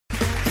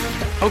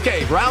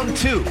Okay, round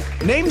 2.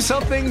 Name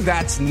something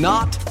that's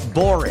not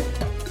boring.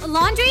 A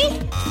laundry?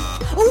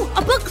 Ooh, a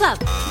book club.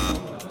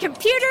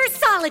 Computer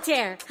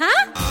solitaire,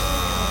 huh?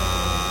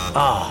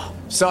 Ah,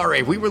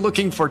 sorry, we were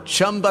looking for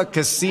Chumba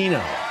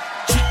Casino.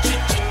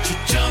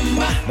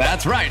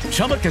 That's right,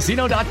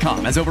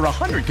 ChumbaCasino.com has over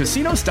 100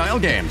 casino-style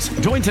games.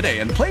 Join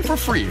today and play for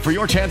free for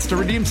your chance to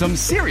redeem some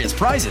serious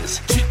prizes.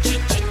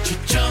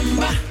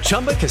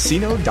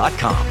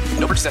 ChumbaCasino.com.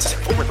 No purchase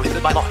necessary. Void where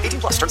prohibited by law.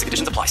 18 plus. Terms and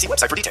conditions apply. See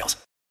website for details.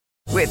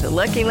 With the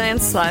Lucky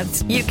Land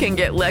Slots, you can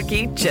get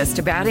lucky just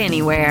about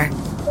anywhere.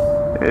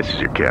 This is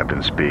your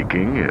captain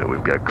speaking.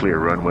 We've got clear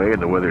runway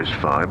and the weather's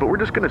fine, but we're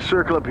just going to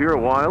circle up here a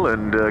while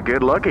and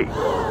get lucky.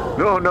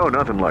 No,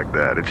 nothing like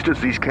that. It's just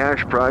these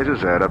cash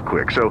prizes add up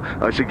quick. So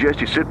I suggest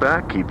you sit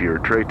back, keep your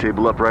tray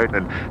table upright,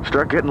 and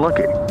start getting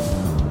lucky.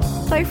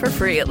 Play for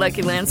free at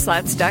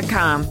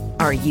LuckyLandSlots.com.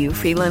 Are you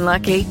feeling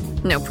lucky?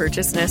 No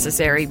purchase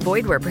necessary.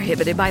 Void where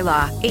prohibited by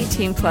law.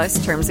 18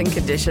 plus terms and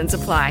conditions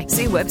apply.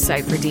 See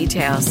website for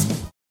details.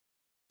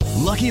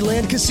 Lucky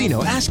Land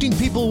Casino, asking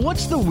people,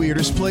 what's the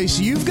weirdest place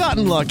you've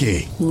gotten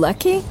lucky?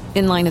 Lucky?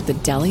 In line at the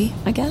deli,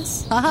 I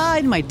guess? Aha,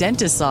 in my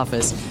dentist's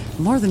office.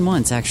 More than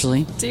once,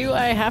 actually. Do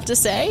I have to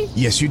say?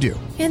 Yes, you do.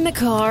 In the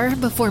car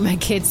before my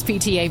kids'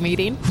 PTA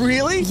meeting.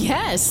 Really?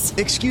 Yes.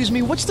 Excuse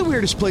me, what's the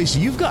weirdest place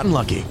you've gotten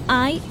lucky?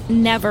 I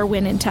never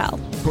win and tell.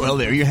 Well,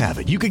 there you have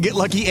it. You can get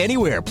lucky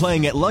anywhere,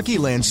 playing at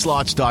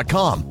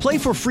LuckyLandSlots.com. Play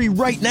for free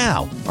right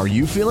now. Are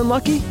you feeling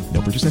lucky?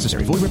 No purchase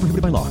necessary. Void where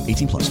prohibited by law.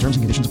 18 plus. Terms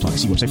and conditions apply.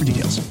 See website for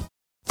details.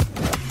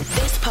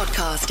 This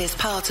podcast is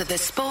part of the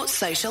Sports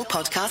Social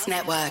Podcast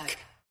Network.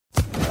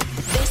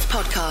 This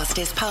podcast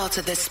is part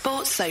of the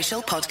Sports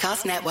Social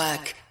Podcast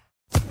Network.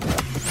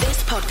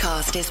 This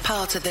podcast is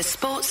part of the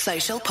Sports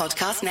Social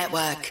Podcast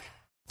Network.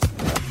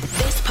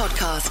 This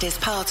podcast is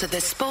part of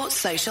the Sports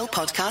Social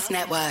Podcast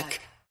Network.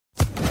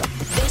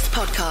 This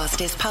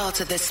podcast is part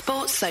of the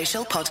Sports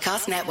Social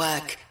Podcast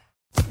Network.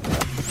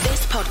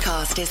 This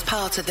podcast is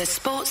part of the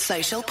Sports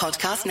Social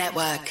Podcast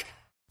Network.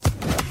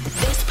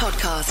 This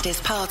podcast is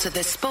part of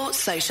the Sports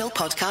Social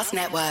Podcast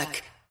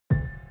Network.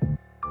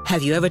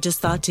 Have you ever just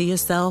thought to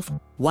yourself,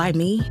 why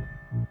me?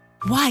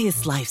 Why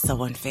is life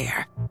so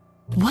unfair?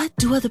 What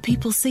do other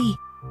people see?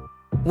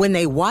 When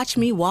they watch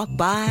me walk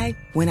by,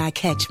 when I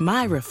catch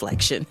my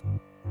reflection,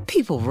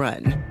 people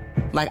run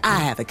like I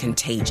have a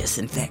contagious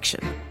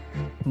infection.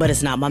 But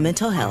it's not my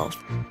mental health.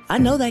 I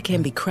know that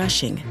can be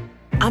crushing.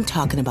 I'm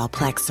talking about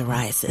plaque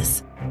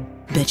psoriasis.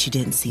 Bet you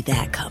didn't see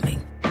that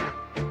coming.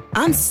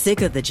 I'm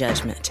sick of the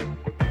judgment,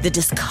 the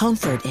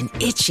discomfort and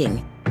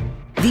itching.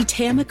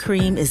 Vtama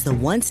Cream is the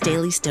once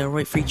daily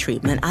steroid-free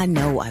treatment I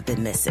know I've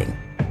been missing.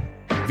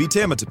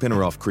 Vtama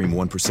Tapinarof Cream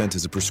 1%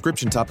 is a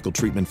prescription topical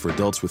treatment for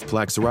adults with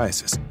plaque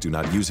psoriasis. Do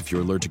not use if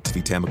you're allergic to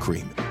Vtama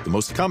Cream. The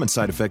most common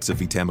side effects of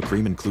Vtama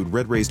Cream include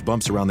red raised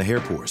bumps around the hair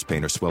pores,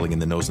 pain or swelling in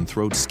the nose and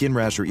throat, skin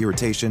rash or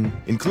irritation,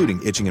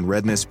 including itching and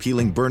redness,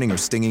 peeling, burning or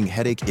stinging,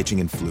 headache, itching,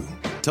 and flu.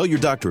 Tell your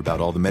doctor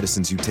about all the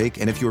medicines you take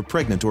and if you're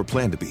pregnant or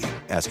plan to be.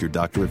 Ask your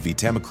doctor if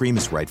Vtama Cream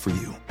is right for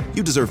you.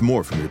 You deserve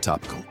more from your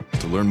topical.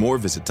 To learn more,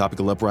 visit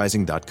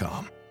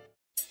topicaluprising.com.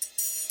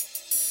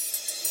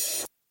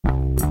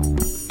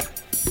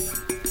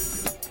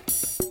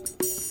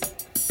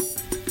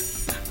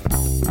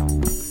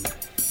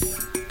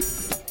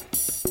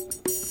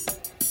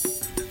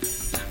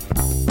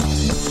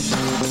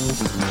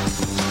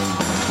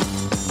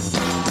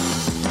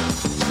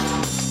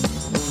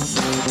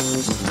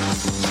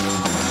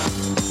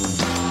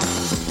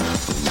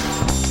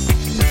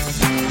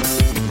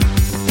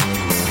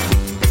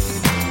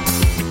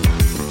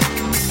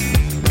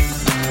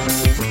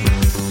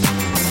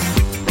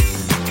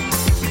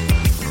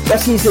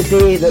 This is the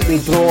day that we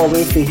draw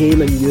away from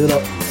home in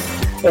Europe.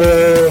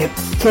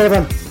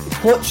 Kevin,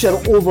 what's your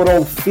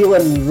overall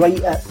feeling right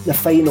at the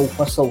final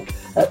whistle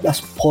at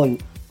this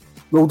point?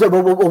 We'll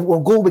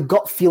go with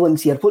gut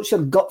feelings here. What's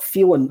your gut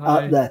feeling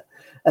at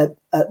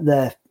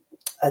the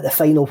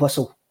final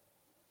whistle?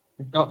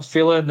 Gut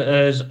feeling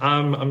is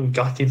I'm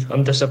gutted.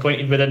 I'm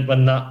disappointed we didn't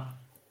win that.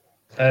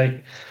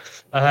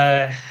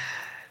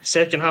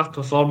 Second half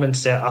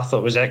performance I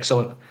thought was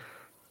excellent.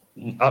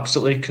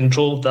 Absolutely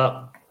controlled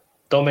that.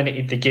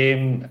 Dominated the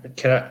game.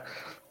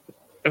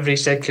 Every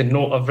second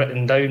note I've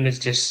written down is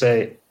just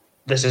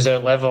this is our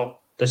level.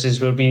 This is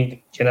where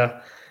we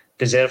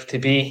deserve to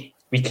be.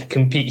 We can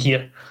compete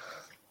here.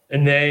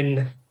 And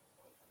then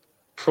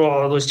for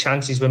all those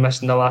chances we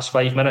missed in the last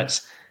 5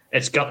 minutes,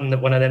 it's gutting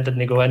that one of them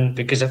didn't go in,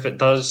 because if it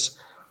does,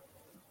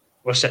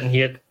 we're sitting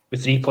here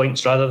with 3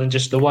 points rather than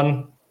just the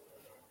one.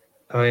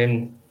 I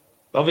mean,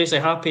 obviously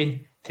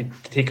happy to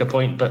take a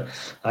point, but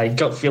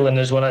gut feeling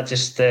is one I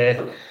just...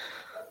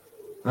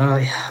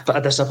 but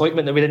a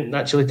disappointment that we didn't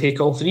actually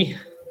take all three.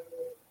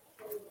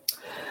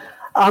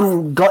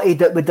 I'm gutted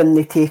that we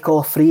didn't take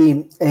all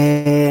three.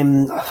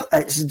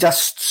 It's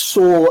just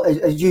so,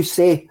 as you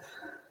say,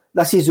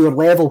 this is our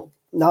level.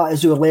 That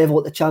is our level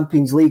at the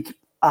Champions League.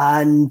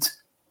 And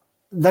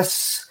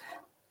this,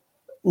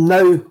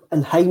 now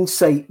in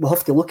hindsight, we'll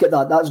have to look at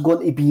that. That's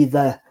going to be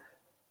the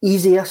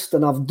easiest,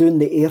 and I've done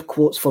the air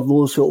quotes for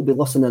those who will be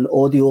listening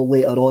audio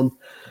later on,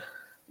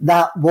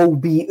 that will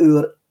be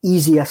our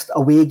easiest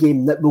away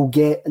game that we'll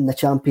get in the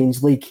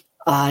Champions League.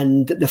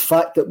 And the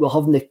fact that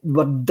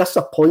we're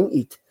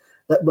disappointed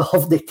that we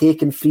haven't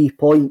taken 3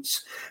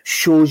 points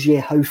shows you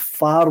how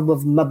far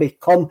we've maybe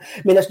come.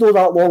 I mean, it's not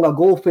that long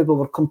ago where we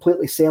were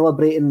completely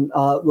celebrating.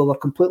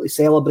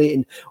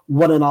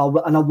 Winning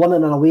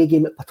an away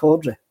game at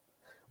Pittodrie.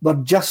 We're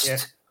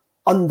just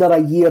under a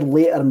year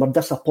later, and we're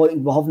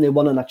disappointed we haven't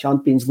won in a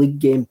Champions League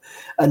game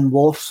in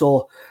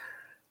Warsaw.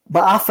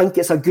 But I think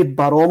it's a good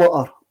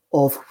barometer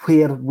of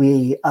where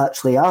we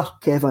actually are,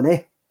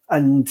 Kevin.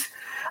 And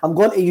I'm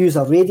going to use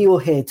a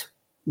Radiohead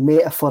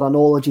metaphor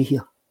analogy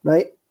here,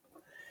 right?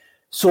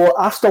 So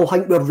I still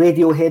think we're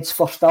Radiohead's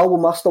first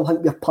album. I still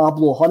think we're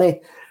Pablo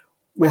Honey.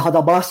 We had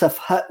a massive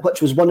hit,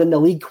 which was one in the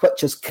league,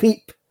 which is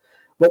Creep,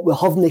 but we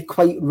haven't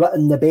quite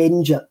written the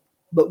bends yet.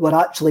 But we're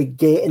actually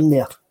getting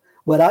there.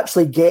 We're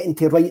actually getting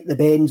to write the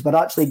bends. We're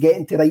actually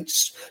getting to write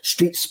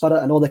Street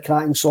Spirit and all the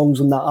cracking songs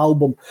on that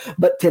album.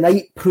 But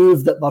tonight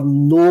proved that we're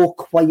not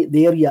quite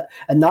there yet.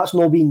 And that's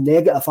not being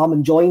negative. I'm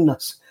enjoying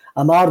this.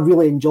 I'm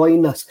really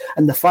enjoying this.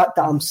 And the fact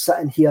that I'm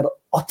sitting here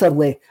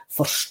utterly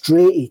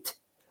frustrated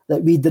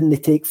that we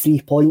didn't take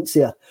 3 points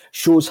here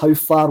shows how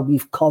far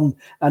we've come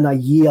in a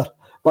year.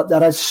 But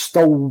there is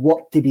still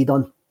work to be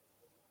done.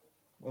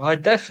 Well,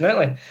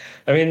 definitely.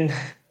 I mean,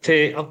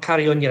 I'll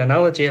carry on your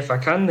analogy if I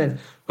can then.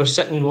 We're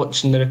sitting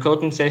watching the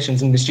recording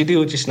sessions in the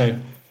studio just now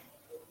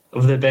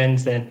of the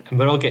bends then, and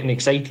we're all getting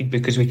excited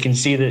because we can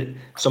see that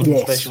something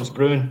special's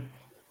brewing.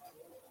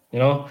 You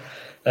know?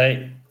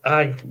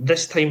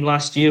 This time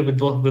last year we'd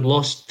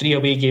lost 3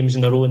 away games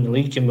in a row in the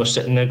league, and we're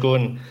sitting there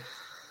going,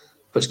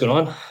 what's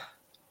going on?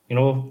 You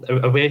know,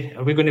 are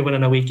we going to win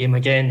an away game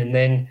again? And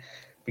then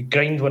we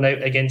grind one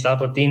out against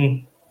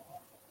Aberdeen,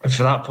 and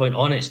from that point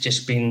on it's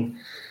just been,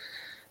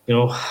 you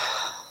know,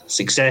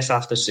 success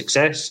after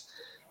success.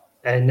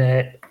 And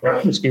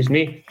excuse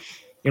me,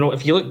 you know,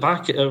 if you look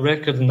back at our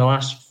record in the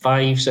last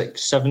 5,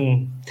 6,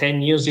 7,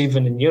 10 years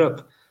even in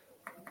Europe,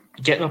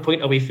 getting a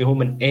point away from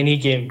home in any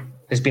game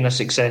has been a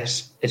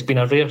success. It's been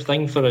a rare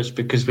thing for us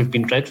because we've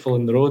been dreadful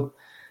on the road,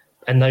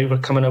 and now we're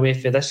coming away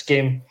for this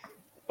game.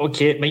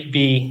 Okay, it might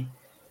be,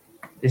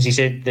 as you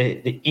said,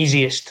 the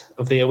easiest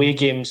of the away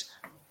games,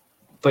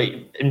 but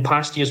in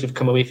past years we've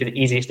come away for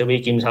the easiest away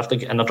games after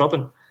getting a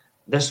drubbing.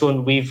 This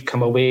one we've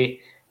come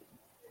away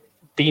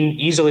being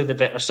easily the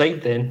better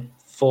side then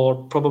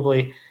for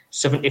probably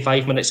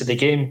 75 minutes of the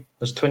game.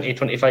 There's 20,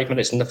 25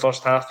 minutes in the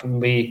first half and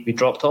we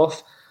dropped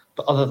off.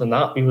 But other than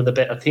that, we were the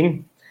better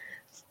team.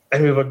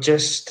 And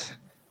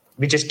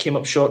we just came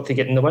up short to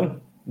getting the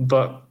win.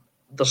 But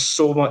there's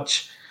so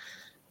much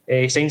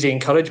signs of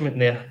encouragement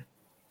there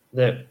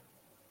that,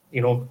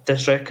 you know,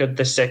 this record,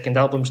 this second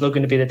album is not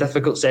going to be the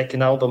difficult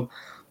second album.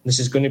 This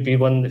is going to be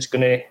one that's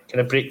going to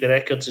kind of break the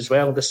records as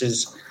well.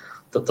 There's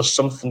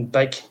something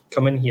big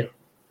coming here.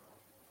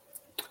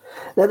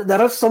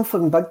 There is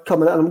something big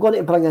coming in. I'm going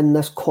to bring in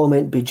this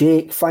comment by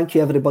Jake. Thank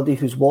you, everybody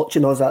who's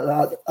watching us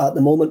at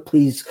the moment.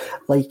 Please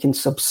like and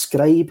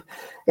subscribe.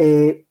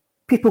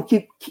 People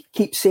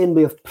keep saying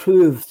we have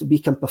proved we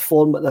can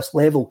perform at this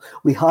level.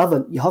 We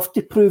haven't. You have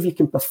to prove you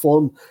can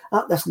perform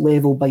at this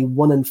level by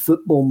winning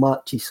football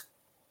matches.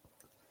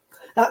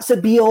 That's the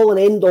be-all and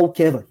end-all,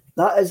 Kevin.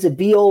 That is the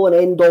be-all and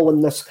end-all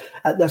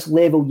at this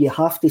level. You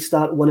have to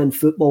start winning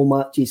football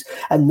matches.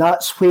 And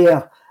that's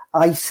where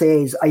I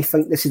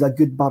think this is a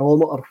good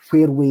barometer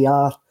where we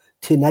are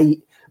tonight,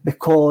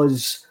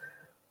 because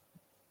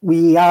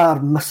we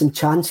are missing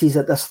chances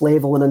at this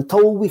level. And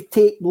until we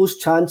take those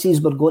chances,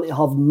 we're going to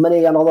have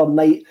many another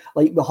night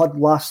like we had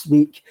last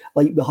week,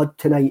 like we had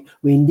tonight.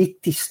 We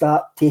need to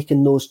start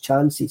taking those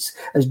chances.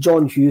 As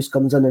John Hughes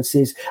comes in and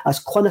says, as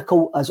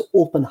clinical as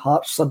open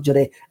heart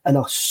surgery in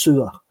a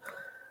sewer.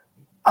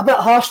 A bit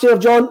harsh there,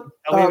 John.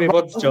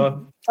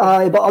 John.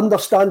 But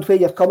understand where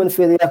you're coming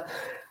from there.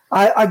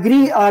 I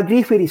agree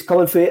where he's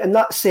coming from. In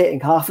that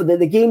second half,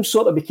 the game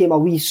sort of became a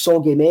wee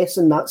soggy mess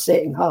in that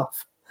second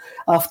half.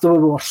 After we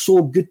were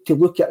so good to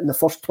look at in the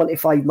first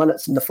 25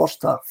 minutes in the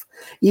first half.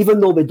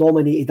 Even though we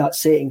dominated that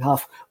second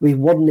half, we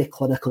weren't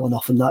clinical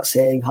enough in that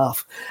second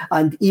half.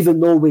 And even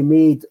though we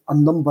made a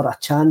number of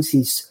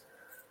chances,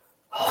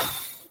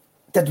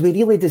 did we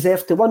really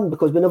deserve to win?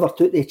 Because we never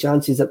took the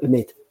chances that we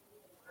made.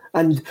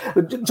 And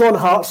John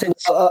Hartson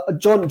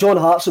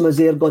was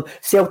there going,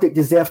 Celtic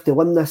deserve to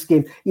win this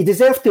game. You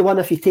deserve to win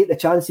if you take the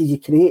chances you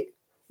create.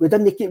 We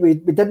didn't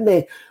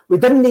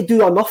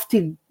do enough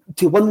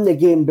to win the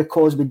game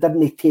because we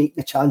didn't take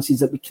the chances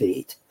that we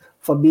create.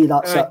 For me,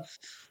 that's it.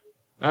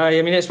 I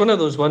mean, it's one of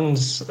those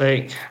ones,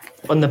 like,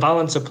 on the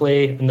balance of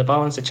play and the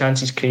balance of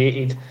chances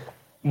created,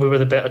 we were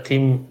the better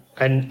team.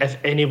 And if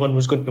anyone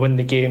was going to win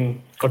the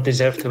game or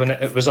deserve to win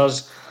it, it was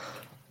us.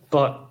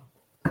 But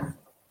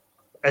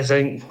as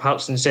I think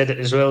Hartson said it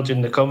as well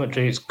during the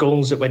commentary, it's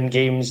goals that win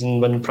games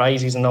and win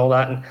prizes and all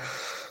that. And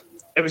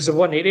it was the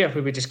one area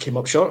where we just came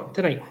up short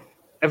tonight.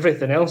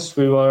 Everything else,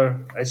 we were,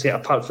 I'd say,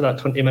 apart from that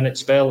 20-minute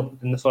spell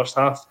in the first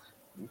half,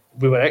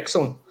 we were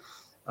excellent.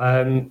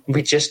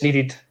 We just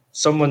needed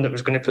someone that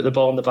was going to put the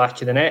ball in the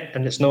back of the net,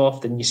 and it's not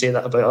often you say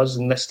that about us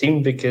in this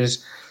team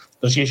because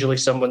there's usually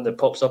someone that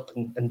pops up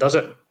and does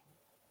it.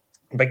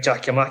 Big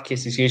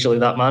Giakoumakis is usually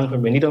that man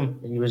when we need him.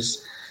 He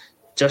was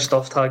just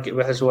off target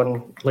with his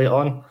one late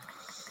on.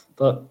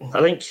 But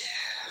I think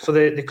for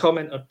the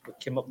commenter that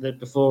came up there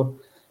before,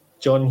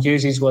 John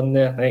Hughes' one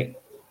there,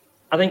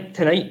 I think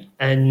tonight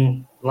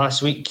and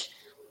last week,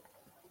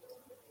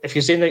 if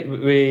you're saying that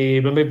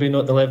we're maybe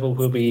not the level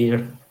where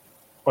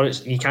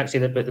you can't say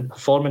that, but they're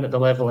performing at the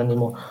level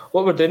anymore.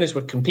 What we're doing is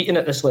we're competing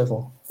at this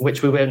level,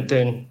 which we weren't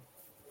doing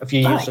a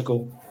few years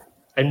ago.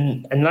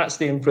 And that's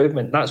the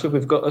improvement. That's where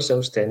we've got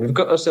ourselves to. We've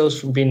got ourselves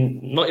from being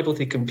not able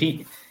to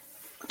compete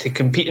to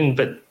competing,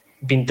 but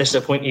being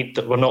disappointed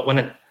that we're not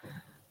winning.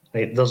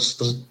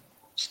 There's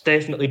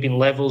definitely been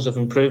levels of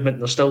improvement.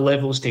 There's still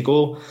levels to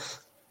go.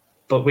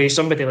 But with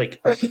somebody like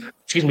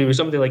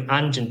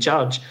Ange in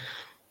charge,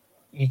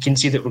 you can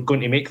see that we're going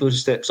to make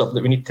those steps up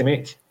that we need to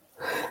make.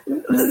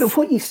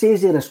 What you say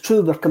there is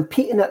true. We're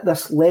competing at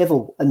this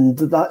level, and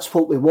that's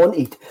what we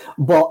wanted.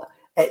 But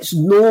it's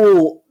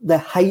no the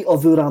height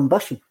of our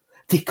ambition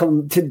to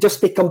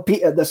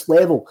compete at this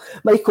level.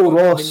 Michael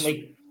Ross.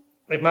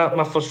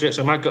 My first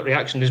reaction, my gut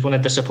reaction is one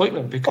of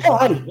disappointment because we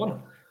haven't won.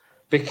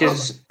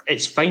 Because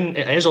it's fine,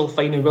 it is all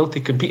fine and well to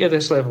compete at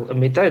this level, and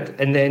we did.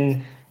 And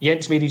then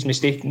Jens made his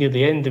mistake near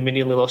the end, and we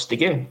nearly lost the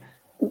game.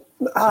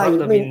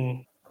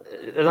 It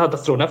had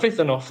thrown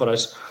everything off for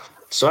us.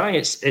 So I'm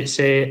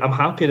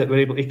happy that we're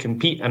able to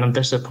compete, and I'm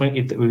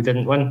disappointed that we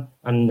didn't win.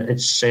 And I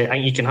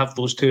think you can have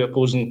those two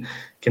opposing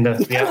kind of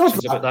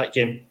reactions about that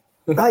game.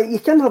 You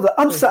can have it.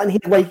 I'm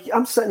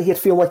sitting here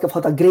feeling like I've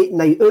had a great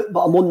night out,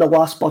 but I'm on the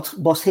last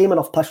bus home and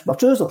I've pushed my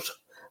trousers.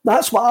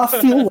 That's what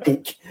I feel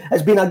like.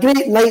 It's been a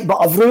great night,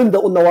 but I've ruined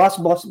it on the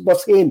last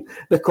bus home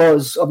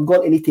because I'm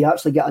going to need to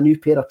actually get a new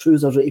pair of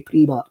trousers at a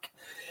Primark.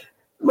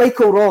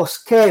 Michael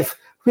Ross, Kev,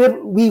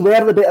 we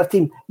were the better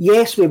team.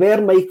 Yes, we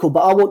were, Michael, but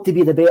I want to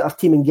be the better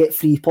team and get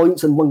 3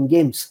 points and win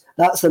games.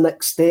 That's the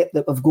next step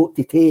that we've got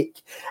to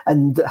take.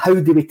 And how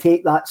do we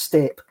take that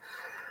step?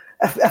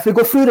 If we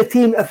go through the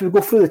team,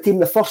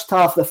 the first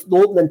half, the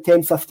opening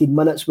 10-15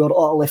 minutes were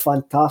utterly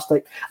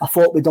fantastic. I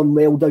thought we'd done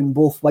well down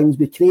both wings.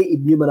 We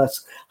created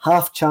numerous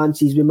half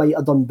chances we might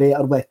have done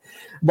better with.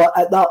 But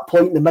at that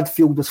point, the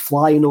midfield was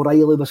flying.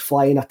 O'Reilly was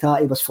flying.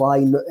 Atati was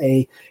flying.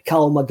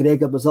 Callum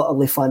McGregor was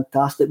utterly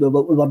fantastic. We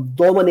were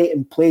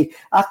dominating play.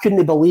 I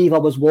couldn't believe I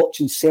was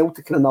watching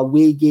Celtic in an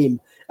away game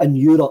in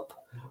Europe,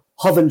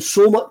 having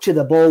so much of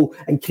the ball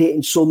and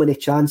creating so many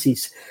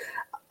chances.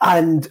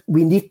 And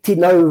we need to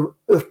now,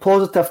 we're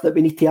positive that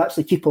we need to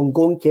actually keep on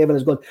going, Kevin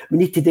has gone, we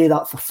need to do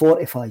that for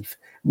 45.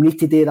 We need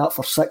to do that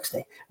for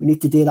 60. We need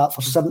to do that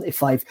for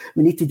 75.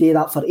 We need to do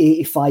that for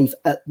 85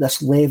 at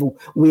this level.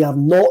 We are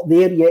not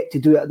there yet to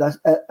do it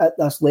at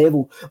this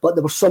level, but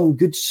there was some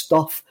good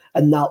stuff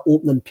in that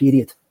opening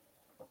period.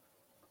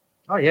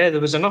 Oh yeah, there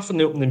was enough in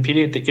the opening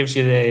period that gives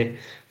you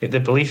the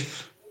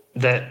belief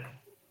that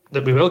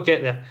we will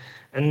get there.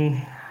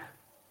 And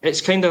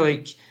it's kind of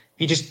like,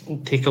 you just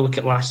take a look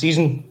at last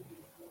season.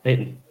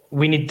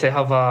 We need to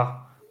have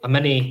a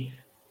mini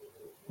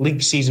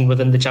league season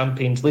within the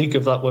Champions League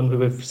of that one where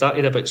we've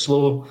started a bit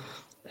slow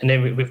and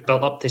then we've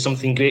built up to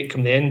something great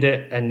come the end of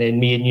it, and then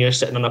me and you are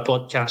sitting on a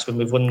podcast when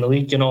we've won the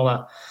league and all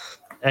that.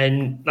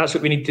 And that's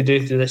what we need to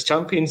do through this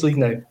Champions League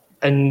now.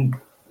 And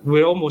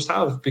we almost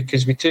have,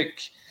 because we took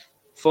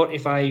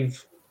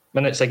 45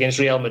 minutes against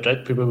Real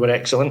Madrid where we were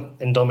excellent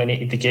and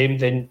dominated the game,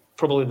 then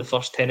probably the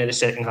first 10 of the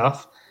second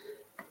half.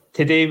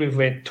 Today we've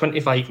went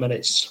 25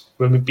 minutes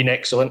when we've been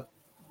excellent,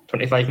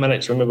 25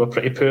 minutes when we were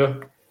pretty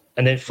poor,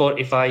 and then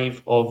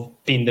 45 of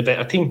being the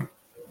better team.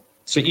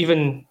 So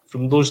even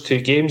from those two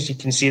games, you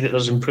can see that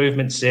there's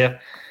improvements there.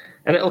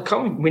 And it'll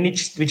come. We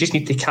just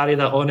need to carry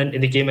that on into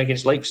the game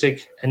against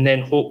Leipzig and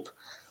then hope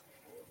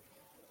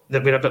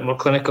that we're a bit more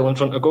clinical in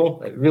front of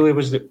goal. It really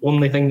was the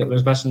only thing that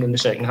was missing in the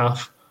second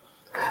half.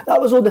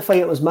 That was all the thing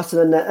that was missing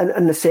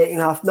in the second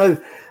half. Now,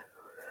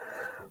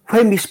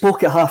 when we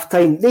spoke at half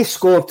time, they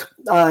scored,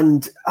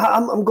 and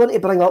I'm going to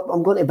bring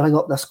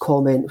up this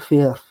comment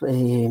here.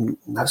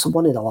 That's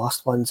one of the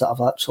last ones that I've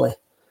actually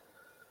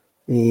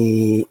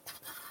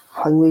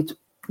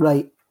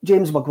right.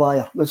 James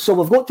Maguire. So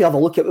we've got to have a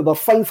look at it. We were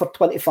fine for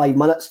 25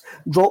 minutes,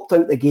 dropped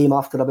out the game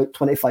after about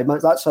 25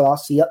 minutes. That's how I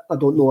see it. I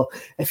don't know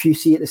if you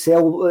see it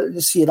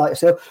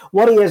yourself.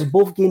 Worry is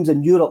both games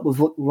in Europe we've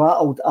looked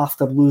rattled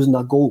after losing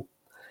a goal.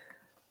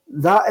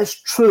 That is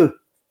true.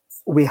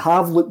 We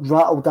have looked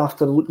rattled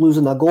after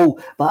losing a goal,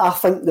 but I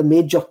think the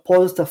major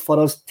positive for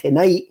us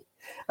tonight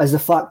is the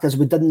fact is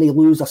we didn't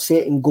lose a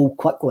second goal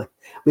quickly.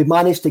 We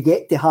managed to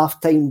get to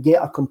half-time,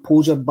 get our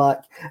composure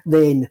back,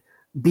 then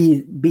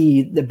be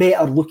the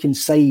better looking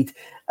side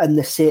in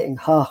the second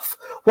half.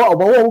 What I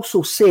will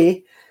also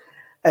say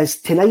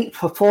is tonight's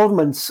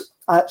performance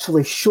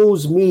actually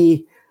shows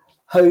me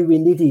how we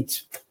needed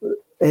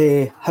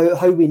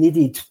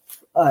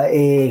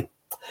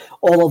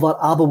Oliver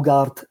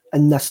Abelgard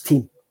in this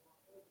team.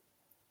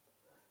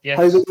 Yes.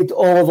 How we need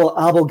Oliver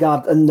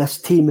Abelgard in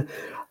this team.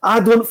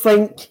 I don't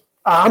think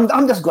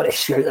I'm just going to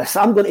shout this.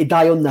 I'm going to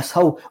die on this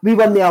hill. We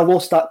wouldn't have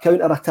lost that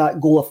counter-attack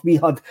goal if we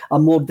had a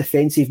more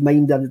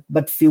defensive-minded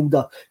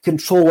midfielder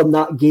controlling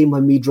that game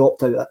when we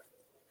dropped out it.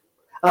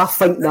 I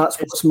think that's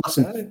what's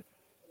missing.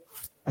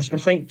 I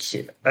think...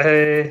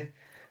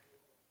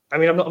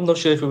 I'm not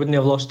sure if we wouldn't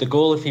have lost the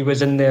goal if he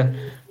was in there,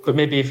 but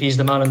maybe if he's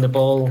the man on the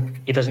ball,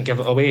 he doesn't give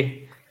it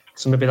away.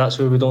 So maybe that's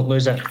where we don't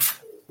lose it.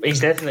 He's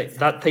definitely...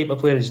 That type of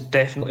player is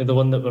definitely the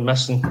one that we're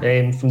missing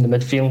from the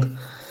midfield.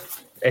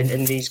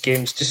 In these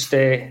games, just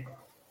the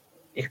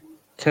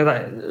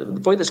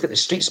boy that's got the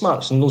street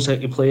smarts and knows how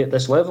to play at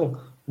this level,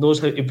 knows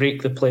how to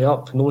break the play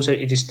up, knows how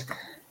to just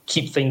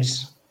keep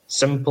things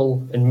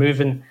simple and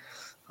moving.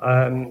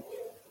 Kind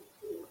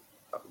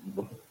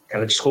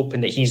of just hoping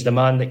that he's the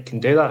man that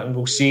can do that, and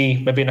we'll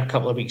see maybe in a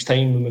couple of weeks'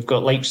 time when we've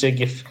got Leipzig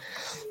if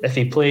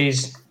he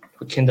plays,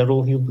 what kind of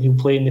role he'll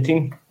play in the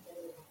team.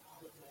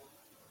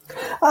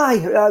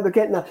 We're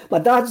getting that. My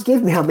dad's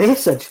gave me a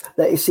message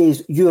that he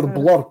says you're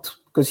blurred.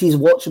 Because he's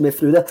watching me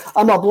through this.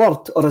 Am I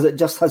blurred, or is it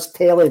just his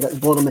telly that's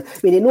blurring me? I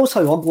mean, he knows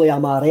how ugly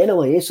I'm at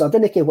anyway, so I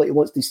don't care what he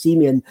wants to see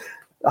me in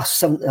a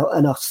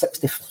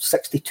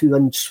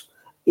 62-inch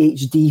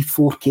HD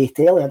 4K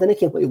telly. I don't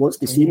care what he wants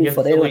to see me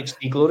for anyway.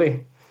 HD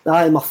glory.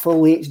 Aye, my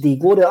full HD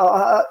glory.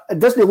 It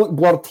doesn't look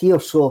blurred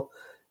here, so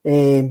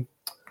sorry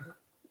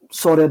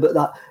about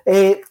that.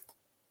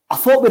 I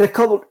thought we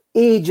recovered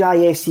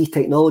AGISC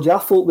technology. I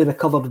thought we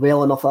recovered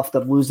well enough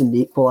after losing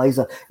the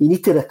equaliser. You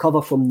need to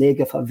recover from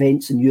negative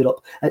events in Europe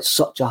at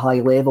such a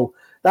high level.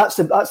 That's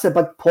the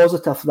big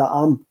positive that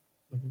I'm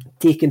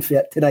taking for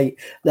it tonight,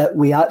 that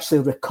we actually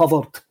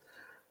recovered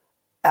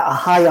at a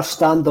higher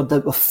standard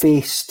that we've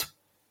faced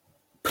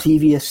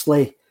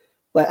previously.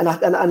 In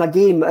a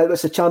game, it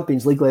was the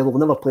Champions League level. We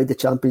never played the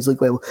Champions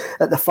League level.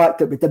 At the fact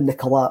that we didn't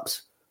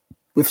collapse.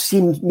 We've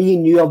seen, me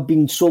and you have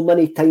been so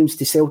many times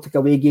to Celtic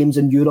away games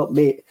in Europe,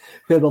 mate,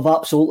 where we've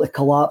absolutely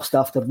collapsed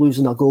after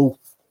losing a goal.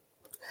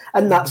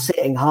 In that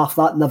second half,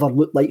 that never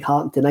looked like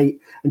happened tonight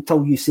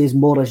until you says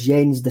Maurice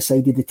Jens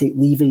decided to take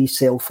leave of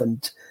himself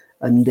and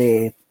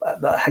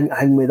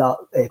hang with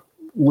that,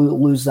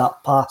 lose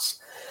that pass.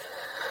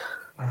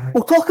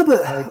 We'll talk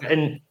about...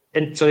 In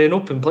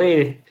open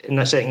play in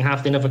that second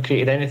half, they never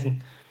created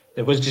anything.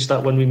 It was just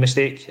that one wee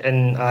mistake,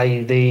 and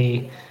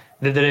the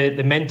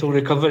mental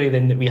recovery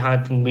then that we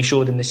had and we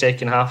showed in the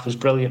second half was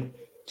brilliant.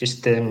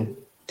 Just to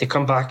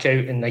come back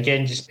out and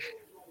again just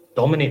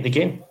dominate the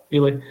game,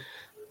 really.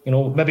 You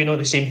know, maybe not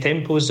the same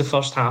tempo as the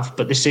first half,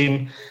 but the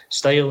same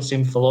style,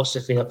 same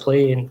philosophy of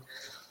play. And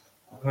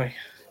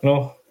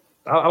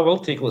I will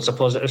take lots of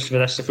positives for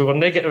this. If we were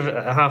negative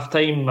at half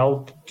time,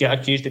 I'll get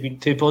accused of being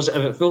too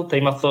positive at full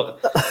time. I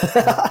thought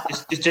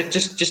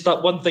just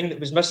that one thing that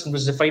was missing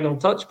was the final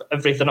touch, but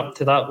everything up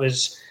to that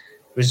was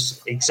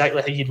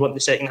exactly how you'd want the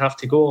second half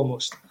to go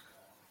almost.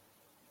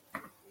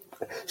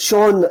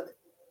 Sean,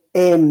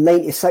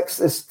 96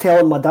 is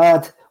telling my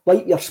dad,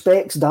 wipe your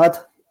specs, Dad,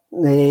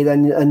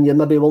 and you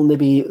maybe won't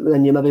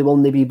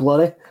be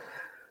blurry.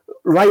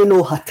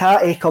 Rhino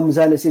Hatati comes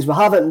in and says, we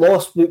haven't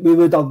lost, we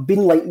would have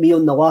been like me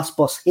on the last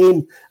bus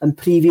home in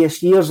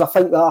previous years. I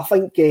think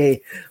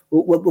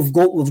we've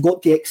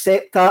got to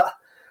accept that.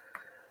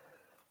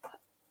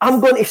 I'm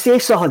going to say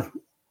something.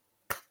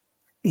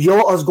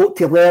 Yota's got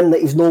to learn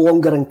that he's no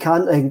longer in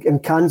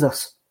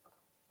Kansas.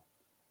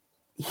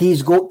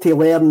 He's got to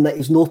learn that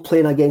he's not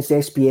playing against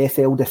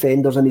SPFL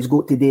defenders, and he's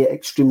got to do it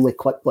extremely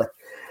quickly.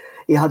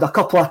 He had a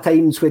couple of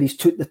times where he's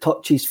took the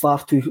touches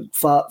far too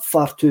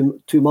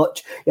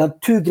much. He had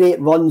two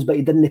great runs, but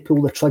he didn't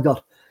pull the trigger.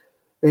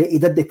 He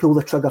didn't pull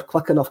the trigger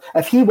quick enough.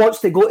 If he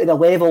wants to go to the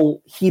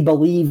level he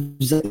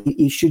believes that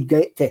he should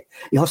get to,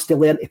 he has to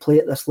learn to play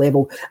at this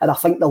level. And I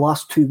think the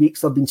last 2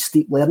 weeks have been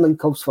steep learning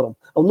curves for him.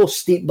 Well, not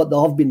steep, but there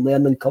have been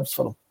learning curves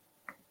for him.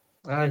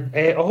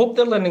 I hope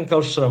they're learning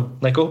curves for him.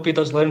 Like, I hope he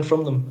does learn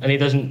from them and he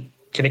doesn't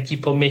kind of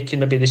keep on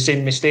making maybe the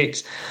same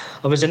mistakes.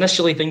 I was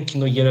initially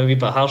thinking, you're a wee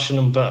bit harsh on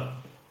him, but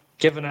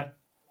given it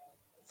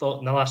thought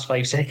in the last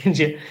 5 seconds,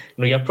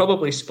 you're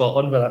probably spot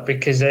on with that,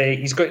 because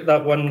he's got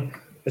that one.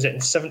 Was it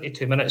in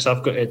 72 minutes?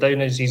 I've got it down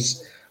as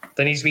he's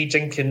done his wee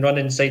jinking run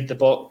inside the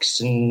box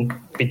and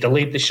he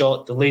delayed the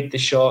shot,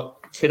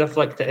 could have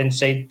flicked it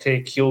inside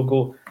to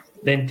Kyogo,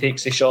 then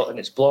takes the shot and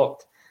it's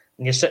blocked.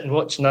 And you're sitting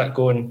watching that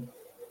going,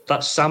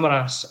 that's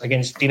Samaras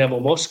against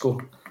Dinamo Moscow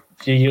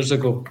a few years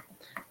ago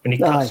when he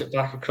cuts it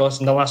back across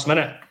in the last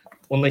minute.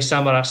 Only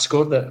Samaras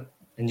scored it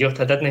and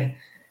Jota didn't.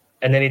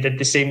 And then he did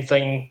the same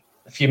thing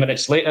a few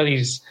minutes later.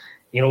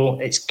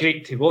 It's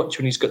great to watch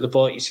when he's got the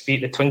ball at his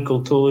feet, the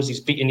twinkle toes, he's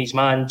beating his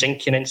man,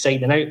 jinking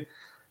inside and out.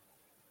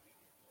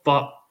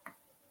 But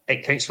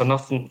it counts for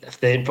nothing if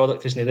the end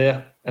product isn't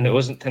there, and it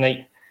wasn't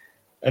tonight.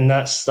 And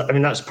that's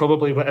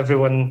probably what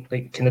everyone,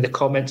 kind of the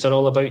comments are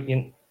all about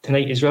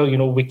tonight as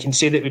well. We can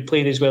say that we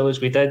played as well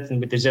as we did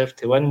and we deserved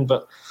to win,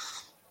 but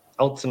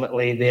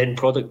ultimately the end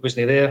product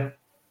wasn't there,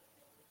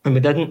 and we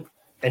didn't.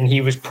 And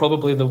he was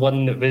probably the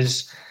one that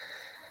was,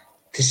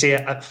 to say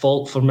it, at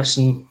fault for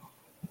missing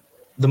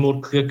the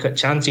more clear-cut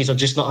chances or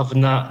just not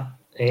having that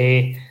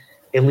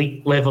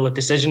elite level of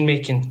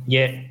decision-making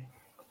yet.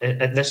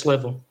 at this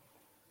level.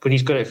 When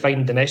he's got it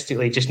fine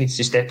domestically, he just needs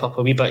to step up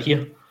a wee bit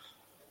here.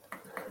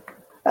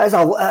 It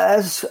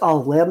is a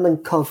learning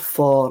curve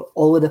for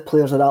all of the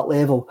players at that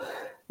level. I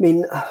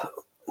mean,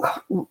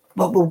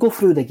 we'll go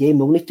through the game.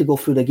 We'll need to go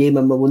through the game,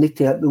 and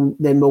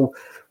we'll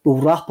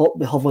wrap up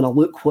by having a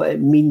look what it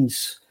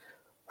means,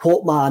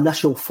 what my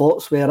initial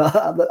thoughts were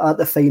at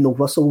the final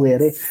whistle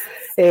there.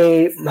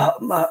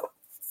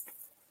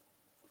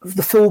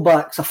 The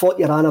fullbacks, I thought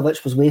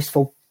Juranovic was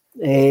wasteful,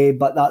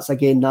 but that's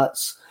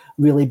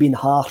really been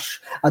harsh.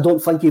 I don't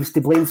think he was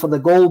to blame for the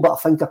goal, but I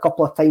think a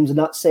couple of times in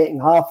that second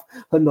half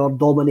when we were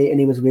dominating,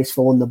 he was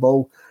wasteful on the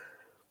ball.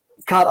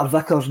 Carter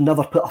Vickers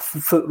never put a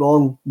foot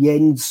wrong.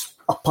 Jens,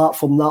 apart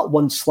from that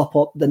one slip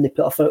up, didn't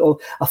put a foot wrong.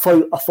 I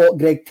thought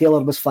Greg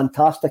Taylor was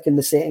fantastic in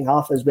the second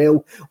half as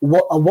well. It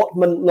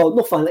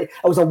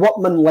was a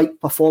workman-like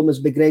performance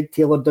by Greg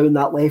Taylor down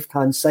that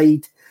left-hand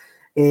side.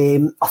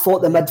 I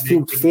thought the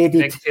midfield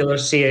faded. Greg Taylor,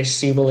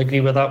 CSC will agree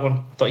with that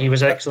one. Thought he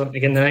was excellent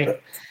again tonight.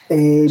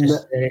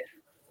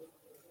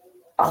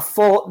 I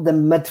thought the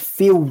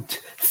midfield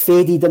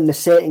faded in the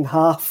second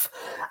half,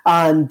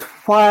 and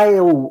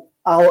while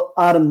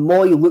Aaron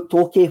Moy looked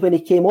okay when he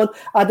came on,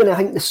 I didn't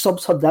think the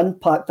subs had the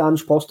impact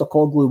Ange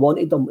Postecoglou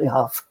wanted them to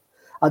have.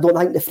 I don't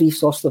think the three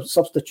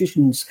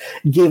substitutions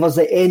gave us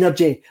the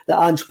energy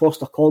that Ange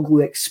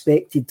Postecoglou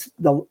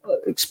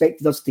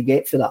expected us to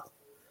get for that.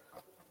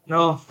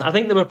 No, I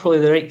think they were probably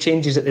the right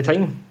changes at the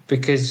time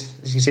because,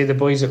 as you say, the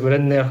boys that were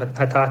in there,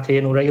 Hatate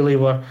and O'Reilly,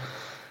 were...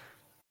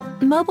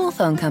 Mobile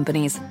phone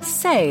companies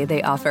say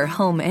they offer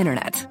home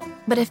internet.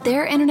 But if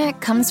their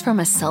internet comes from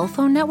a cell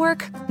phone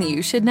network,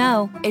 you should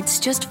know. It's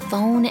just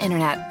phone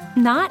internet,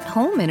 not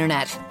home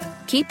internet.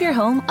 Keep your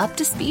home up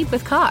to speed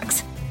with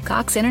Cox.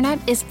 Cox internet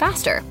is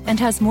faster and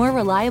has more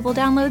reliable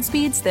download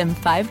speeds than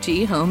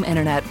 5G home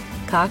internet.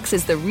 Cox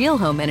is the real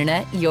home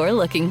internet you're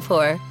looking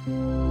for.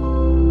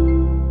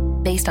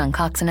 Based on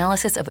Cox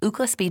analysis of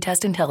Ookla speed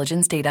test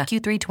intelligence data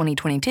Q3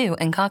 2022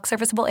 and Cox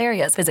serviceable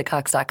areas, visit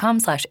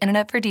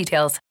cox.com/internet for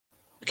details.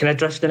 Kind of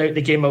drifting out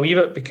the game a wee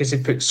bit because he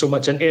put so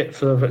much into it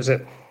for,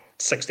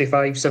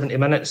 65, 70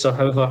 minutes or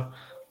however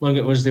long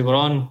it was they were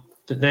on.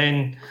 But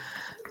then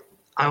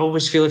I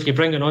always feel if you're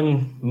bringing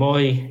on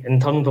Moy and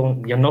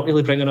Turnbull, you're not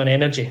really bringing on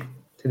energy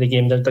to the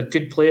game. They're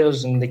good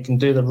players and they can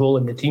do their role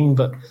in the team,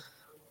 but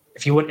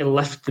if you want to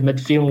lift the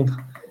midfield,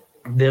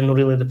 they're not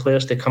really the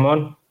players to come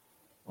on.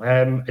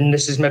 And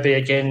this is maybe,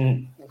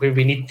 again, where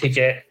we need to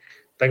get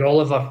Big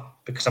Oliver,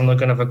 because I'm not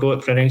going to have a go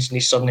at pronouncing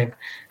his surname.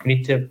 We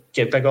need to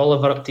get Big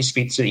Oliver up to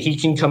speed so that he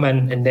can come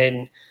in and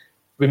then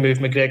we move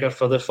McGregor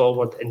further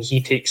forward and he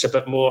takes a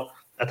bit more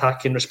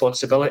attacking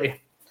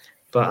responsibility.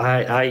 But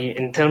I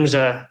in terms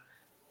of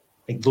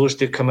like those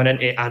two coming in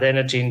to add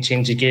energy and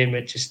change the game,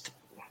 it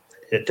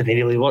didn't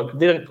really work.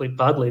 They didn't play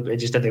badly, but it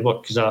just didn't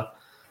work because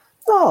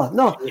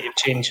No.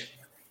 Change.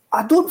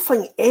 I don't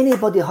think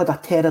anybody had a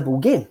terrible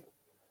game.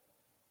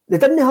 They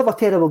didn't have a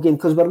terrible game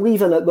because we're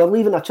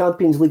leaving a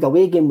Champions League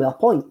away game with a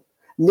point.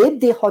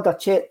 Nobody had a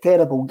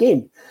terrible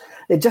game.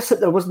 It's just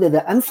that there wasn't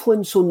the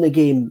influence on the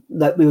game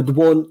that we would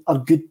want our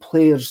good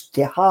players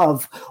to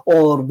have,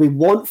 or we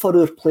want for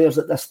our players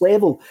at this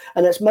level.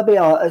 And it's maybe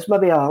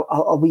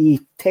a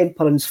wee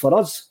temperance for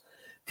us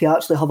to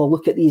actually have a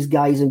look at these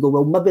guys and go,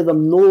 well, maybe they're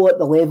not at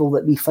the level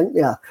that we think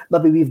they are.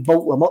 Maybe we've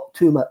built them up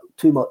too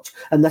much.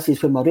 And this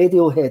is when my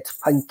Radiohead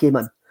thing came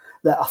in.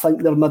 That I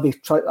think they've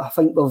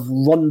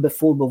run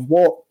before we've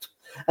walked,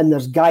 and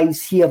there's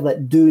guys here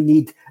that do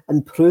need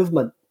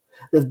improvement.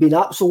 They've been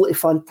absolutely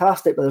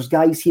fantastic, but there's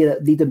guys here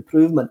that need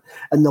improvement.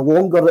 And the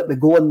longer that we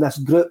go in this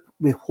group,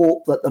 we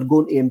hope that they're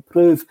going to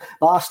improve.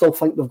 But I still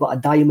think we've got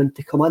a diamond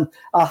to come in.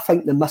 I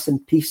think the missing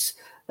piece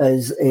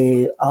is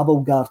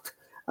Abelgard,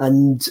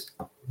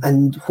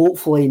 and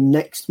hopefully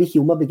next week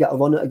he'll maybe get a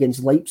run out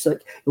against Leipzig.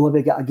 He'll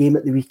maybe get a game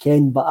at the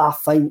weekend. But I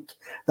think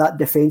that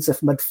defensive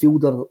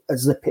midfielder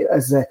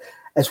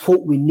is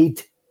what we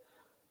need.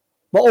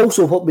 But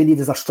also what we need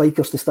is our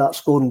strikers to start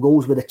scoring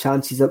goals with the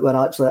chances that we're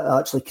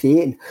actually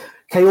creating.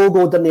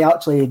 Kyogo didn't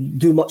actually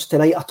do much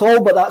tonight at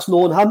all, but that's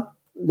known him.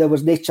 There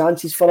was no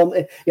chances for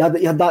him. He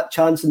had that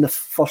chance in the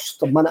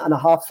first minute and a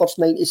half, first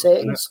 90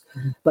 seconds.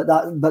 But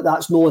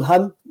that's known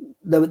him.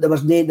 There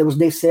was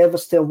no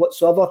service to him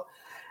whatsoever.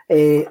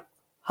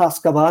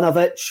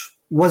 Haskavanovic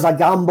was a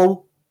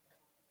gamble.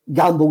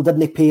 Gamble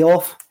didn't pay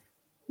off.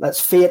 It's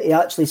fair to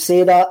actually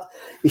say that.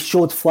 He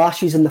showed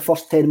flashes in the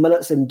first 10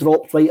 minutes and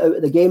dropped right out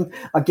of the game.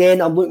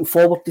 Again, I'm looking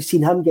forward to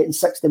seeing him getting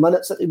 60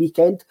 minutes at the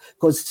weekend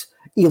because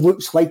he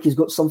looks like he's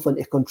got something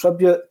to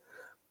contribute.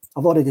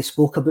 I've already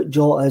spoke about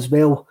Jota as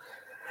well.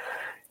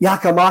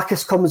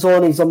 Giakoumakis comes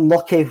on, he's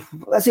unlucky.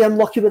 Is he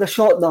unlucky with a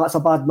shot? No, it's a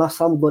bad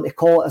miss. I'm going to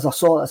call it as I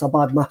saw it, as a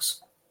bad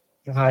miss.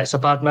 It's a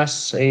bad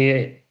miss.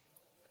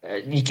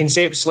 You can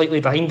say it was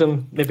slightly behind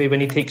him, maybe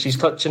when he takes his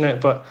touch in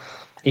it, but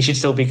he should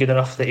still be good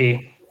enough that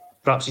he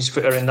wraps his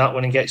foot around that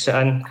one and gets it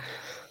in.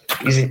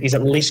 He's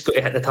at least got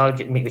to hit the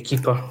target and make the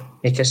keeper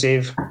make a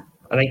save.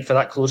 I think for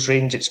that close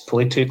range, it's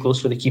probably too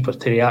close for the keeper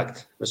to react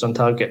if it's on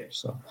target.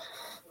 So,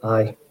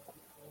 aye.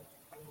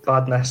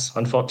 Bad miss,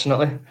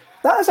 unfortunately.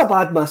 That is a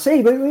bad miss,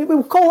 eh?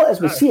 We'll call it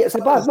as we see it. It's a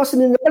bad miss. I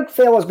mean, the big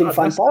fella's been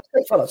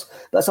fantastic for us,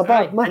 but it's a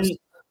bad miss.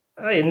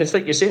 And it's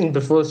like you're saying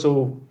before,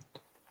 so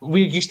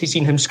we're used to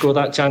seeing him score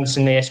that chance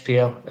in the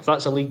SPL. If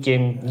that's a league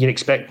game, you're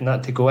expecting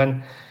that to go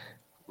in.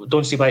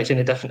 Don't see why it's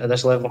any different at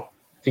this level.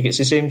 If he gets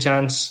the same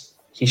chance,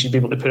 he should be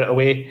able to put it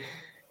away.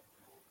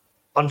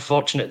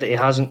 Unfortunate that he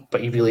hasn't,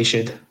 but he really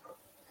should.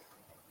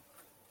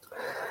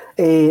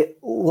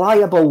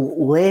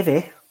 Liable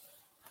Levy,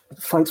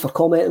 thanks for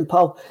commenting,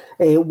 pal.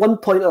 1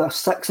 point out of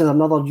 6 is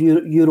another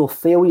Euro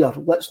failure.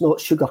 Let's not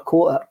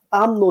sugarcoat it.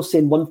 I'm not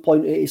saying 1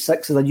 point out of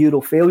 6 is a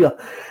Euro failure.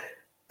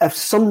 If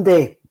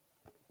somebody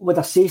would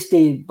have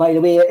said, by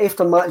the way,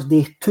 after match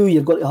day 2,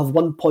 you're going to have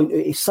 1 point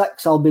out of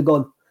 6, I'll be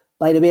gone.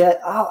 By the way,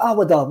 I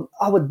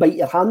would bite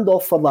your hand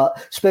off for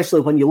that,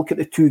 especially when you look at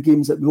the 2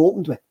 games that we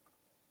opened with.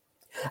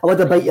 I would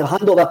have bite your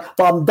hand off that,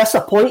 but I'm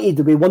disappointed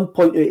to be 1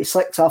 point out of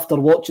 6 after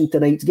watching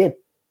tonight's game.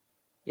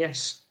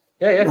 Yes.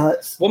 Yeah.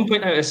 1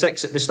 point out of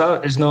 6 at the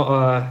start is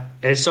not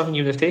is something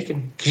you would have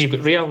taken, because you've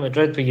got Real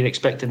Madrid where you're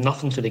expecting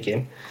nothing for the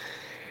game,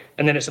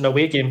 and then it's an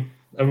away game,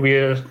 and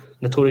we're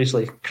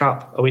notoriously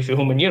crap away from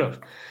home in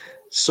Europe.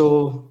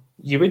 So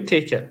you would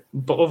take it.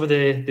 But over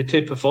the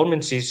 2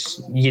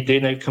 performances, you do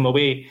now come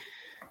away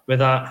with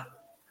that.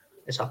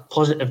 It's a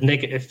positive,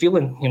 negative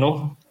feeling, you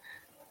know.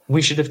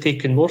 We should have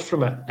taken more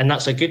from it, and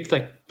that's a good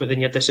thing. But then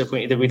you're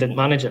disappointed that we didn't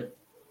manage it.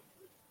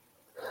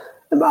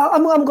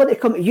 I'm going to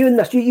come to you in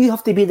this. You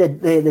have to be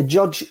the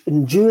judge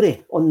and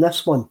jury on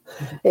this one.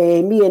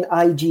 Me and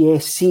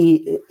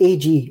AGSC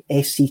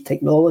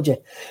Technology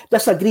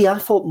disagree. I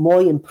thought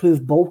Moy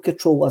improved ball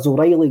control as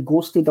O'Reilly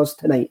ghosted us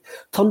tonight.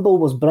 Turnbull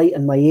was bright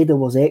and Maeda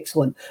was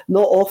excellent.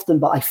 Not often,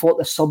 but I thought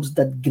the subs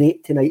did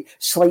great tonight.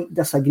 Slight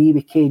disagree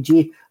with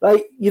KG.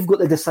 Right, you've got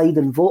to decide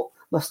and vote,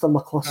 Mr.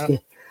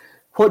 McCluskey.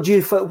 What's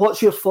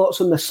your thoughts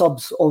on the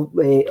subs?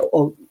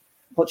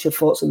 What's your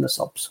thoughts on the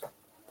subs?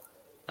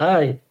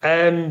 Aye,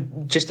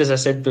 just as I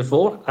said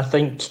before, I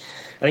think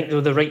they were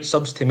the right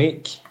subs to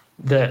make.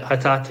 That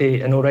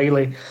Hatate and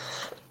O'Reilly,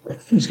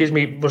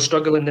 were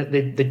struggling. That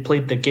they'd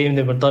played the game,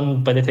 they were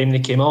done by the time they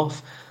came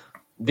off.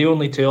 The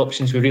only 2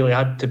 options we really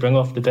had to bring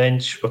off the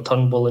bench were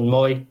Turnbull and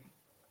Moy.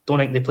 Don't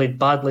think they played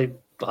badly,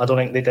 but I don't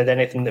think they did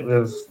anything that would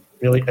have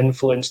really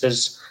influenced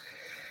us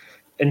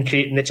in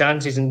creating the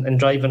chances and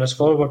driving us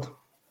forward.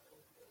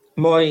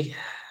 Moy's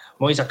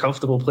a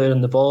comfortable player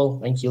in the ball.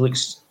 I think he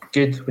looks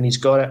good when he's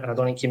got it, and I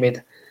don't think he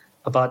made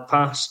a bad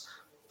pass,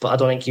 but I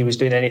don't think he was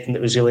doing anything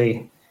that was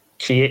really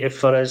creative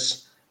for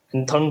us.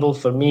 And Turnbull,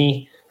 for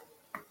me,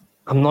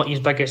 I'm not his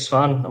biggest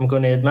fan, I'm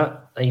going to admit.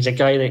 He's a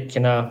guy that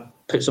kind of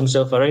puts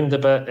himself around a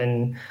bit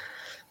and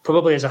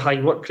probably has a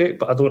high work rate,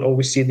 but I don't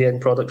always see the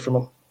end product from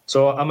him.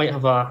 So I might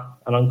have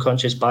an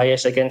unconscious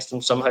bias against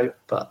him somehow,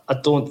 but I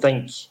don't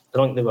think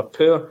they were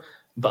poor,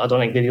 but I don't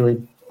think they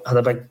really had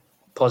a big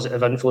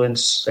positive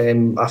influence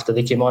after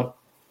they came on.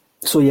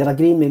 So you're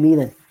agreeing with me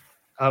then?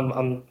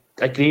 I'm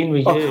agreeing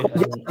with you.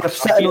 You're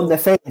sitting on the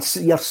fence.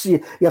 You're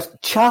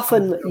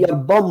chaffing your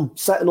bum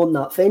sitting on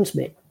that fence,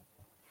 mate.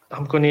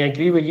 I'm going to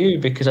agree with you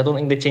because I don't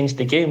think they changed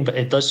the game, but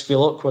it does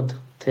feel awkward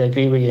to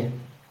agree with you.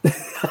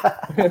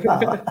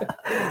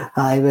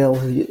 I will.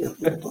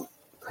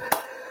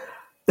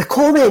 The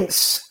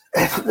comments,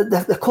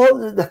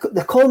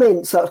 the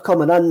comments that are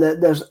coming in,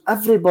 there's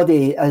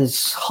everybody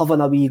is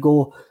having a wee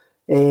go.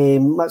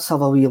 Let's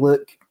have a wee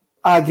look.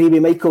 I agree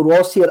with Michael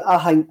Ross here.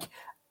 I think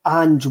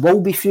Ange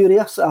will be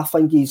furious. I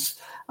think his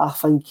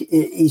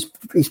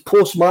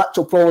post match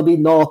will probably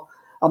be, no,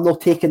 I'm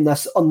not taking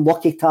this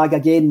unlucky tag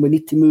again. We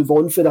need to move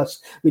on for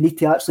this. We need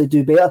to actually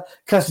do better.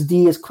 Chris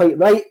D is quite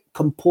right.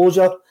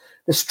 Composure.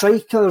 The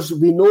strikers,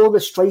 we know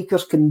the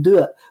strikers can do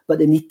it, but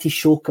they need to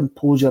show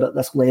composure at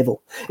this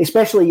level,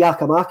 especially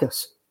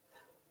Giakoumakis.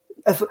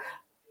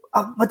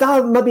 Am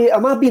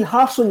I being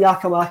harsh on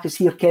Giakoumakis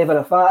here, Kevin,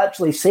 if I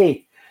actually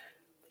say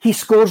he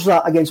scores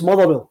that against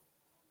Motherwell?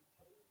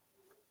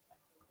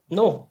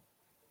 No,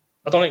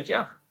 I don't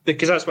think,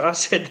 because that's what I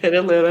said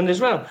earlier in as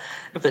well.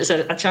 If it's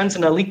a chance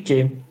in a league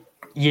game,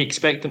 you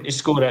expect him to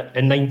score it,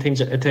 and 9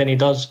 times out of 10 he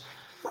does.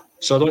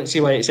 So I don't see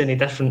why it's any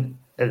different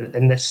at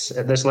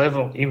this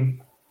level.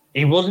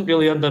 He wasn't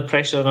really under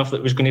pressure enough that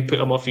it was going to put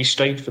him off his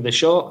stride for the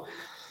shot.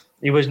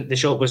 The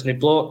shot wasn't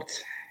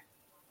blocked.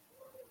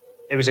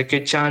 It was a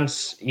good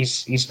chance. I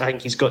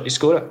think he's got to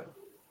score it,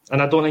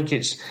 and I don't think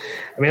it's.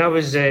 I mean, I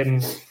was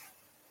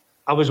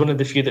one of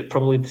the few that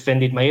probably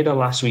defended Maeda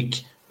last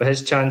week for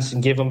his chance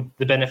and gave him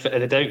the benefit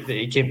of the doubt that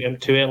he came to him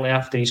too early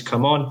after he's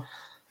come on.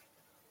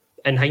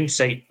 In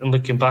hindsight and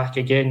looking back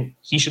again,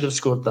 he should have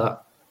scored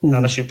that,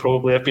 and I should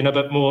probably have been a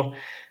bit more.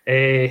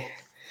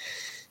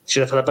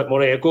 Should have had a bit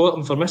more go at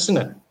him for missing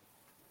it.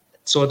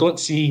 So I don't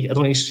see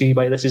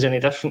why this is any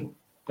different.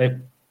 Like,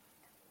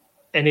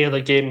 any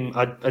other game,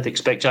 I'd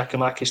expect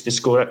Giakoumakis to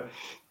score it.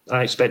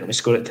 I expect him to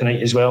score it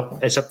tonight as well.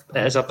 It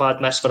is a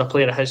bad miss for a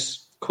player of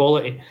his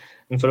quality,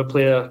 and for a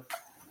player,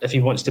 if he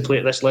wants to play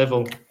at this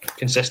level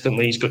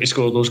consistently, he's got to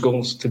score those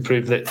goals to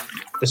prove that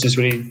this is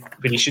where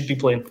he should be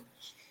playing.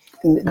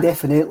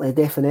 Definitely.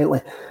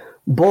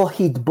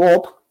 Boheed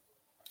Bob,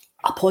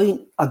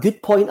 a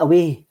good point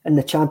away in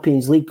the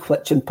Champions League,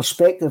 which in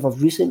perspective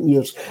of recent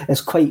years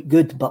is quite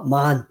good, but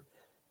man,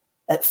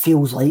 it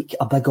feels like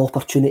a big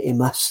opportunity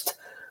missed.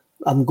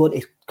 I'm going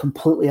to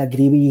completely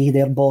agree with you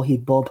there,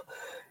 Bob.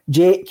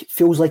 Jake,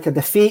 feels like a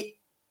defeat.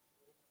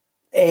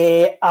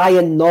 Aye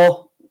and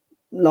no.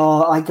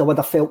 No, I think I would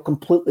have felt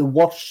completely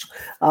worse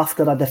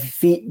after a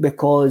defeat,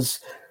 because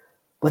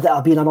would it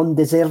have been an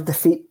undeserved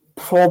defeat?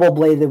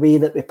 Probably, the way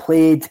that we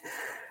played.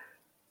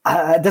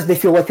 It doesn't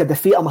feel like a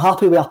defeat. I'm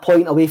happy with a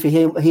point away for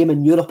him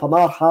in Europe.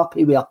 I'm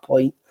happy with a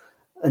point.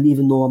 And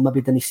even though I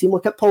maybe didn't seem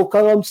like it, Paul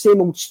Cullen,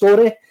 same old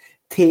story.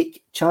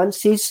 Take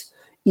chances.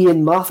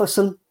 Ian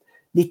Matheson,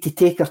 need to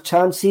take our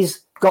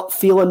chances. Gut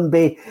feeling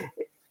by...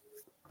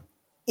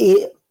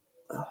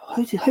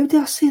 How do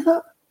I say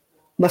that?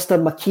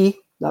 Mr. McKee.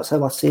 That's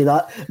how I say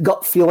that.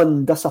 Gut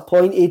feeling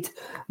disappointed.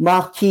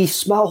 Marquis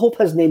Smith. I hope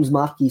his name's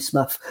Marquis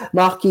Smith.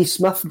 Marquis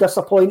Smith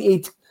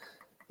disappointed.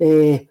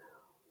 Label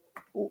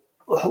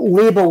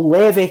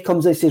Levy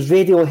comes and says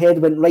Radiohead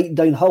went right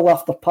downhill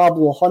after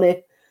Pablo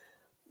Honey.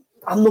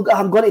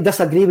 I'm going to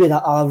disagree with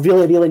that. I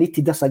really, really need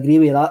to disagree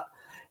with that.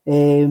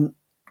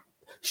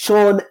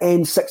 Sean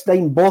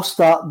N69 bossed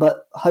that,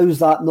 but how's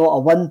that not a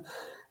win?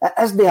 It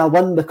isn't a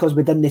win because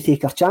we didn't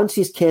take our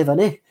chances,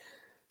 Kevin,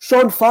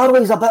 Sean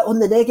Farley's a bit on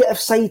the negative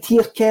side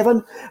here,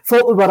 Kevin.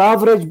 Thought we were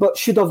average, but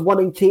should have won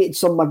and created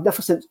some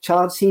magnificent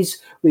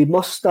chances. We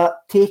must start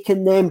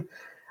taking them.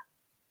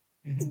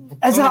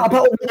 Is that a bit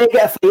on the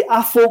negative side?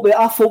 I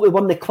thought we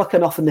weren't quick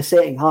enough in the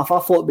second half. I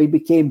thought we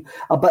became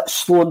a bit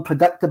slow and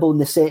predictable in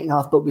the second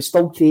half, but we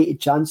still created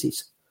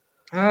chances.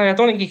 I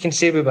don't think you can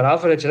say we were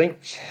average. I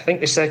think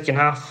the second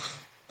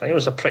half, it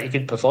was a pretty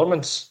good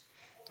performance.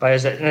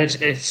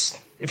 It's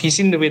if you've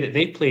seen the way that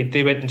they played,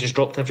 they went and just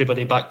dropped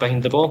everybody back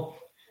behind the ball.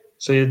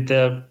 So you had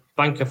the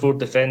bank of 4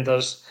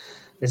 defenders.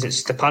 Is it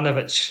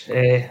Stepanovic?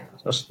 I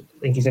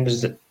think his name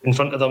was in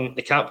front of them,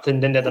 the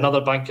captain. Then they had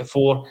another bank of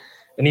 4,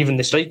 and even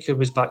the striker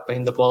was back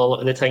behind the ball a lot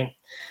of the time.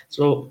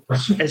 So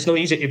it's not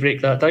easy to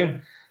break that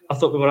down. I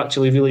thought we were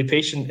actually really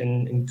patient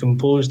and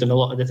composed in a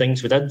lot of the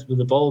things we did with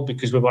the ball,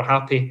 because we were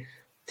happy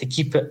to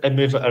keep it and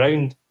move it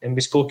around. And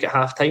we spoke at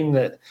half-time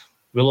that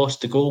we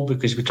lost the goal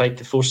because we tried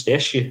to force the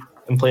issue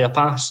and play a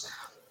pass.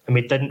 And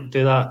we didn't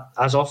do that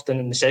as often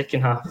in the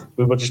second half.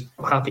 We were just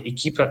happy to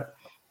keep it,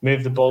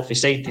 move the ball from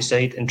side to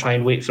side and try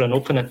and wait for an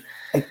opening.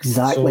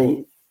 Exactly.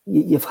 So,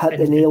 you've hit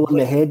the nail on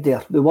the head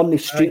there. We weren't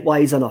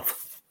streetwise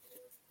enough.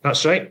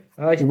 That's right.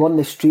 We weren't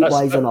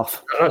streetwise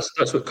enough.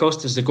 That's what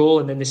cost us the goal.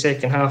 And then the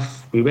second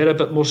half, we were a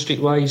bit more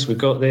streetwise. We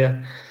got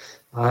there.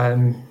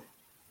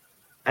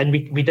 And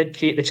we did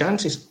create the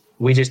chances.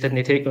 We just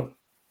didn't take them.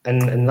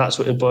 And that's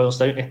what it boils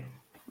down to.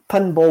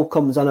 Pinball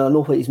comes in. I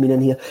know what he's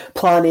meaning here.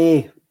 Plan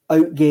A,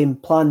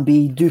 outgame. Plan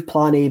B, do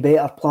plan A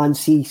better. Plan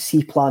C,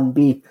 plan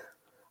B.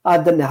 I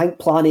didn't think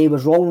plan A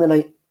was wrong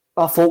tonight.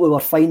 I thought we were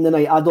fine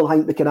tonight. I don't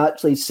think we can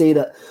actually say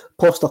that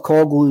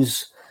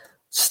Postecoglou's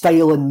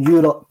style in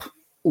Europe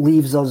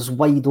leaves us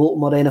wide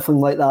open or anything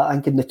like that. I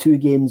think in the 2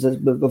 games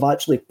we've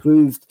actually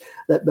proved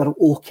that we're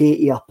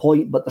okay to a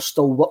point, but there's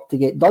still work to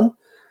get done.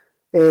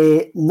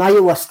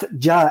 Nihilist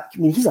Jack,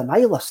 he's a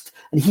nihilist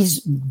and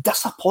he's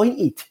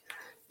disappointed.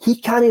 He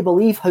can't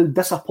believe how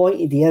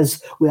disappointed he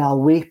is with a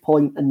away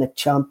point in the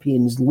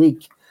Champions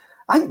League.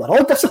 I think we're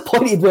all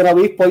disappointed with a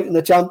away point in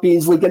the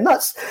Champions League, and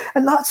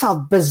that's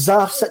a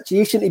bizarre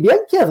situation to be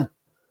in, Kevin.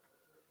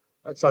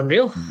 That's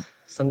unreal.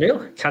 It's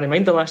unreal. Can't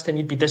mind the last time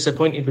you'd be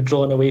disappointed with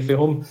drawing away from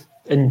home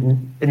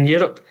in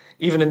Europe,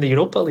 even in the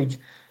Europa League.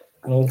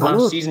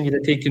 Last season you'd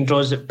have taken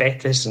draws at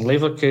Betis and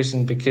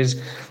Leverkusen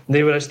because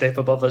they were a step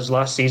above us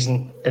last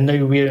season, and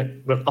now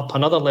we're up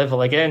another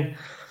level again,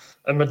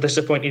 and we're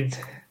disappointed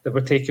that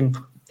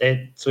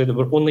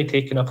we're only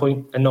taking a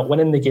point and not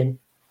winning the game.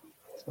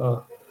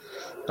 So,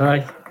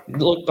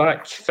 look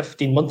back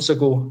 15 months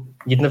ago,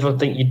 you'd never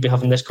think you'd be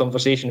having this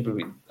conversation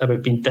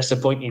about being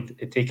disappointed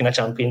at taking a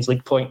Champions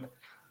League point.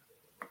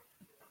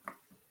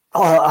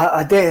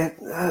 Oh,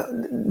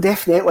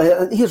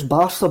 definitely. Here's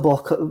Barca boy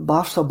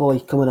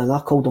coming in.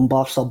 I called him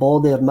Barca ball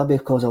there, maybe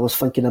because I was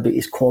thinking about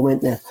his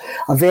comment there.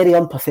 A very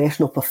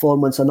unprofessional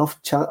performance, enough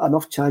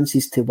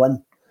chances to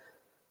win.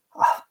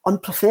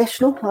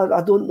 Unprofessional?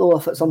 I don't know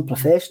if it's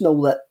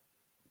unprofessional that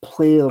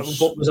players...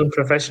 What was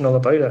unprofessional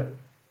about it?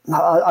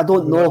 I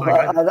don't know.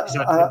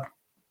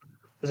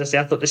 As I say,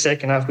 I thought the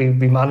second half we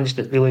managed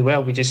it really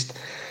well. We just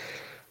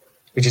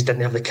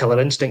didn't have the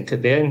killer instinct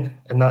at the end,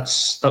 and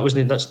that's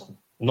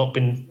not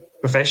been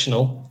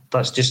professional.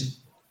 That's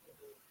just,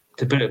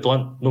 to put it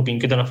blunt, not being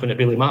good enough when it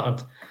really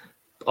mattered.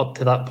 Up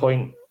to that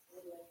point,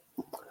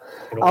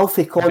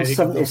 Alfie Con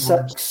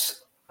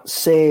 76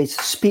 says,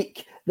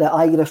 "Speak the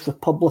Irish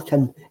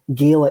Republican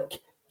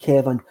Gaelic,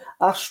 Kevin.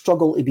 I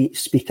struggle to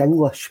speak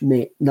English,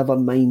 mate. Never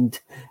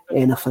mind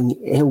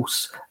anything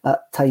else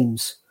at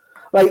times."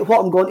 Right, what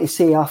I'm going to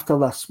say after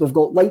this, we've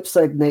got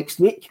Leipzig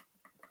next week.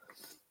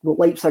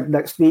 Leipzig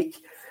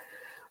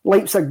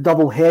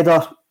double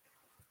header.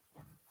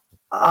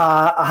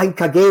 I think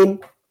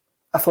again,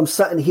 if I'm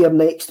sitting here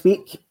next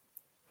week,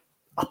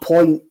 a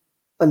point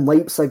in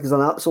Leipzig is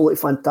an absolutely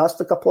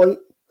fantastic point.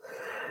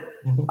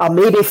 I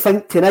maybe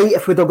think tonight,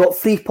 if we'd have got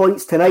 3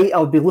 points tonight, I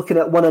would be looking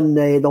at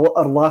winning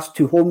our last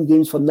 2 home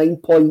games for 9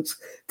 points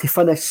to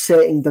finish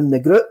second in the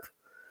group.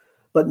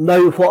 But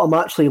now what I'm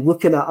actually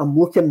looking at,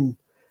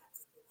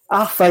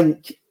 I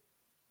think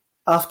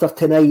after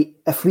tonight,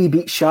 if we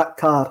beat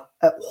Shakhtar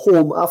at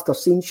home, after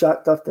seeing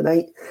Shakhtar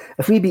tonight,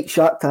 if we beat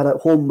Shakhtar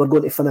at home, we're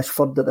going to finish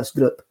third in this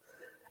group.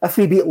 If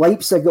we beat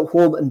Leipzig at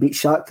home and beat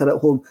Shakhtar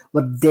at home,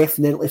 we're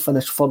definitely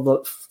finished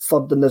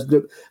third in this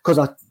group, because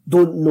I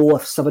don't know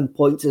if 7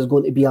 points is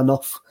going to be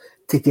enough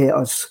to get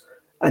us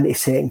into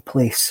second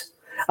place.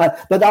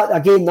 But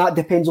that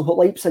depends on what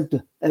Leipzig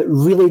do. It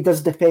really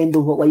does depend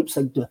on what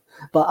Leipzig do.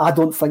 But I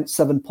don't think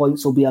 7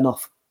 points will be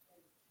enough.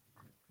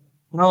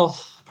 No,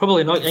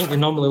 probably not. I think we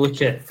normally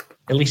look at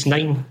least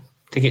 9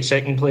 to get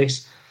second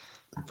place.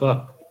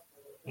 But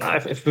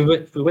if we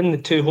win the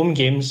 2 home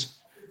games,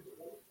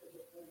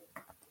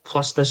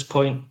 plus this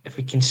point, if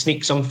we can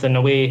sneak something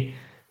away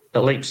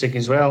at Leipzig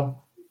as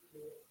well,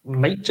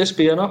 might just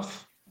be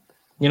enough.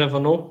 You never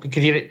know.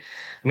 Because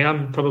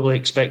I'm probably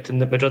expecting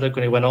that Madrid are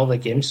going to win all the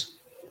games.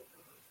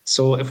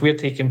 So if we're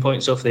taking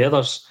points off the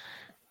others,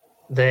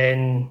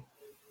 then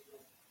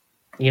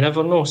you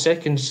never know.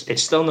 Seconds,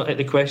 it's still not out of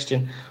the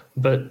question,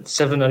 but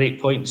 7 or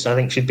 8 points I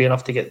think should be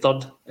enough to get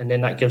third, and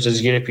then that gives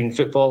us European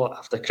football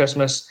after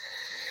Christmas,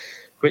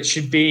 which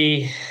should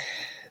be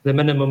the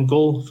minimum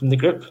goal from the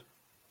group.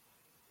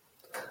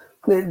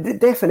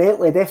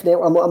 Definitely.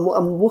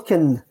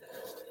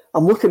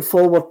 I'm looking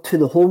forward to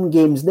the home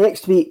games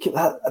next week.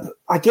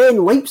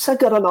 Again,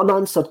 Leipzig are an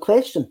unanswered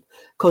question,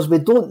 because we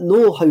don't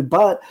know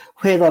whether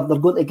they're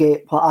going to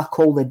get what I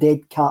call the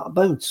dead cat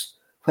bounce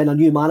when a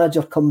new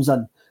manager comes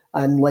in,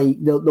 and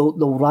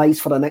they'll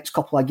rise for the next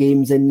couple of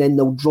games and then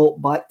they'll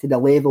drop back to the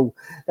level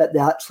that they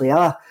actually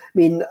are. I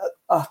mean,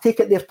 I take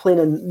it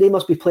they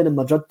must be playing in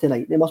Madrid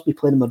tonight.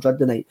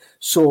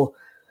 So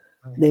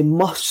they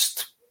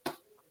must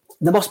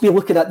be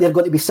looking at, they're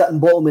going to be sitting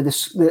bottom of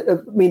this. I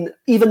mean,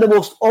 even the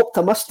most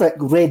optimistic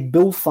Red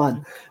Bull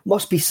fan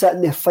must be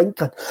sitting there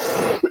thinking,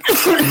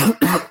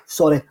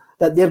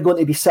 that they're going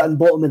to be sitting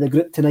bottom of the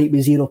group tonight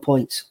with 0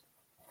 points.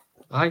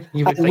 Aye,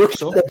 you would think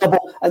so.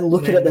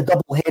 Looking at the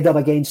double header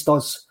against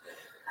us.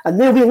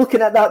 And they'll be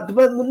looking at that.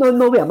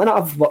 No, wait a minute,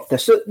 I've worked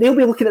this. So they'll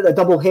be looking at the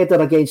double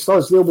header against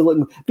us. They'll be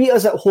looking, beat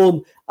us at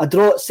home, a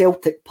draw at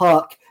Celtic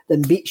Park,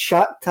 then beat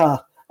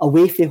Shakhtar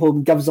away from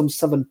home, gives them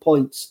 7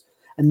 points.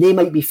 And they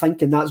might be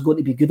thinking that's going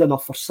to be good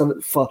enough for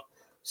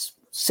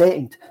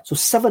second. So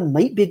 7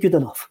 might be good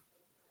enough.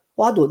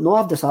 Well, I don't know.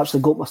 I've just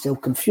actually got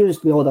myself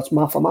confused with all this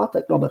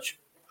mathematic rubbish.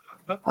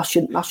 I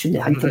shouldn't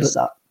think about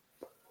that.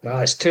 Nah,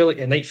 it's too late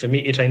at night for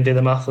me to try and do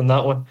the math on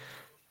that one.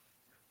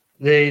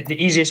 The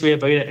easiest way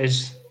about it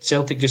is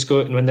Celtic just go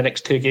out and win the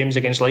next 2 games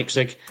against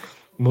Leipzig,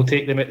 and we'll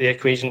take them out the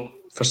equation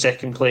for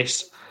second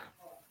place.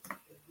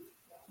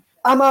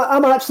 I'm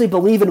actually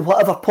believing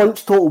whatever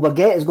points total we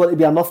get is going to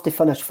be enough to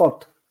finish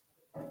third.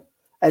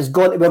 I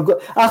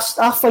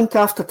think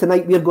after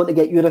tonight we're going to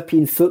get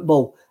European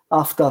football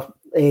after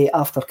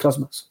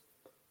Christmas.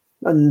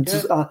 And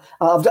yeah.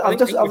 I've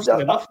just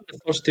enough in the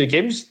first 2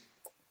 games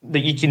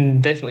that you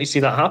can definitely see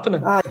that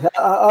happening. I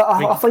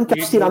think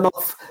I've seen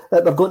enough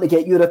that we're going to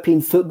get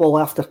European football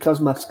after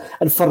Christmas,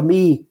 and for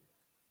me,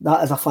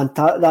 that is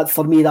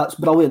that's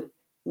brilliant,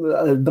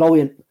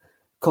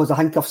 because I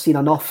think I've seen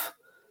enough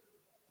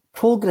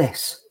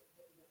progress.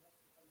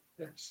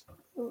 Yes.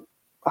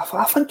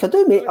 I think I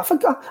do, mate. I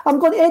think I'm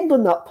going to end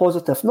on that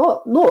positive.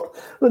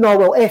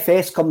 Well,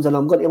 FS comes in,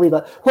 I'm going to leave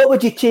it. What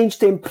would you change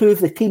to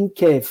improve the team,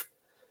 Kev?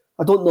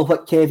 I don't know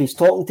what Kev is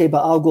talking to,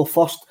 but I'll go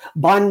first.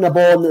 Bang the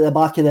ball at the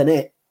back of the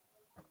net.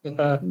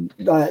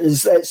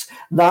 It's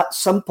that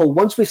simple.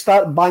 Once we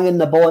start banging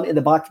the ball into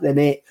the back of the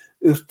net,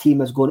 our team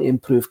is going to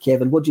improve.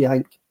 Kevin, what do you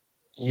think?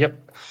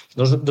 Yep.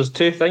 There's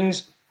 2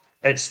 things.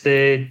 It's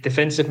the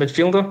defensive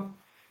midfielder,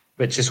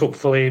 which is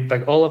hopefully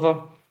Big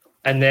Oliver,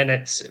 and then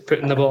it's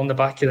putting the ball in the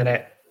back of the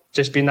net,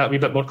 just being that wee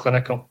bit more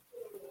clinical.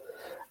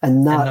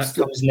 And that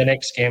comes in the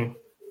next game.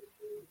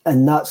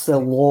 And that's the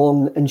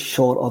long and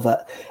short of it.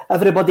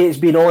 Everybody that's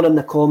been on in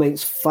the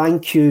comments,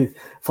 thank you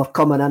for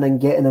coming in and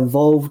getting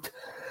involved.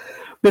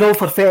 We're on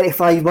for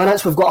 35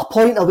 minutes. We've got a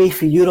point away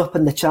for Europe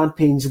in the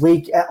Champions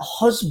League. It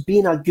has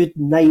been a good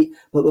night,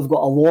 but we've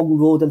got a long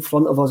road in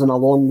front of us and a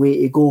long way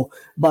to go.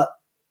 But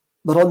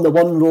we're on the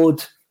one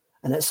road,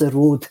 and it's the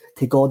road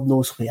to God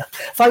knows where.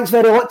 Thanks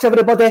very much,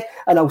 everybody,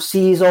 and I'll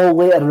see you all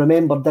later. And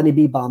remember, dinna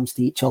be bams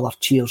to each other.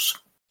 Cheers.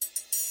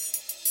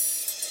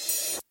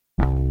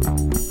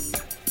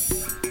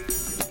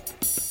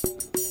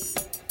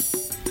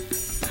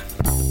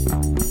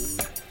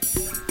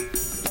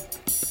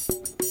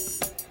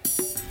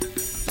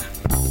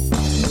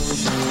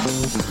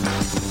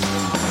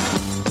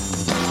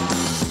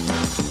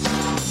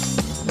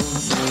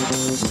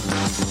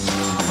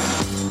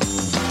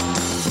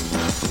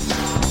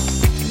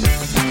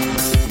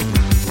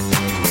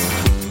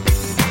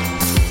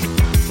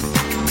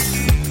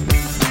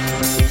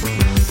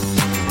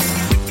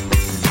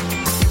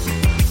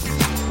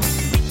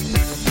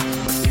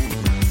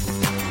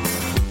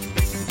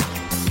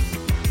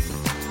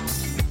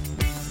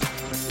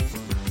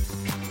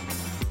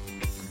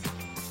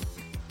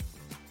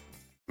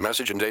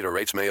 Message and data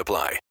rates may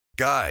apply.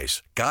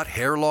 Guys, got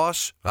hair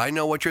loss? I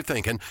know what you're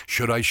thinking.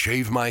 Should I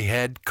shave my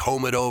head,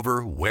 comb it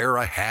over, wear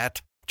a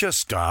hat? Just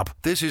stop.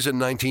 This isn't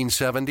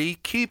 1970.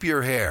 Keep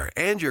your hair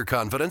and your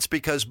confidence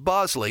because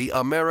Bosley,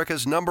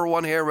 America's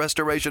 #1 hair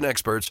restoration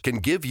experts, can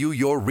give you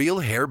your real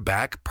hair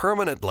back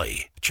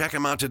permanently. Check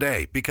them out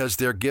today because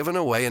they're giving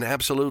away an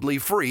absolutely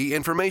free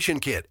information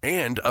kit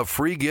and a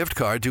free gift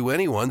card to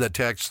anyone that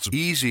texts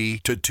EASY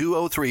to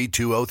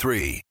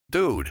 203203.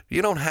 Dude,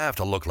 you don't have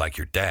to look like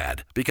your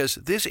dad because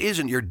this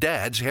isn't your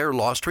dad's hair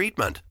loss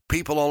treatment.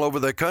 People all over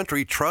the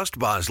country trust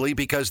Bosley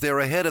because they're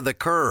ahead of the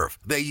curve.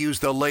 They use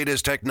the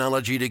latest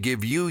technology to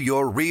give you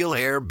your real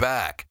hair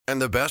back.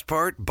 And the best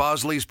part,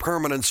 Bosley's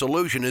permanent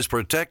solution is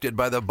protected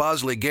by the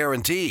Bosley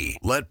Guarantee.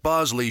 Let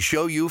Bosley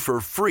show you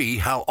for free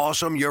how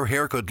awesome your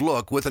hair could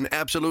look with an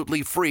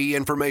absolutely free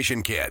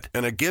information kit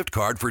and a gift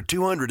card for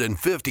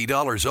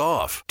 $250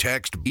 off.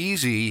 Text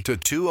EASY to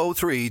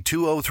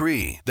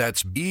 203203.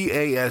 That's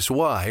BASY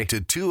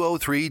to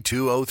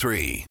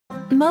 203203.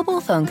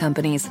 Mobile phone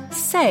companies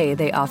say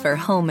they offer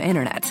home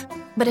internet.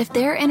 But if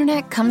their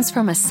internet comes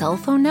from a cell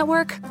phone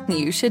network,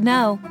 you should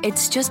know.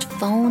 It's just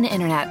phone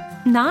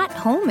internet, not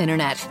home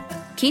internet.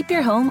 Keep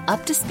your home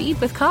up to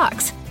speed with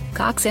Cox.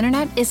 Cox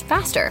internet is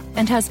faster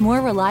and has more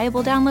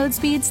reliable download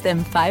speeds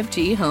than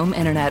 5G home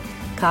internet.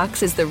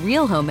 Cox is the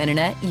real home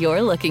internet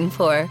you're looking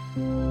for.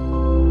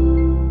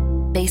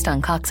 Based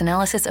on Cox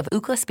analysis of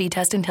Ookla speed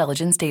test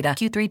intelligence data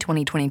Q3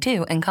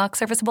 2022 and Cox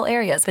serviceable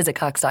areas, visit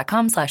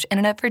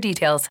cox.com/internet for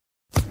details.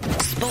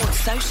 Sports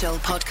Social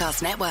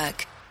Podcast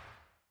Network.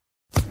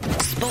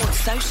 Sports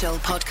Social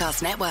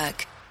Podcast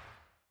Network.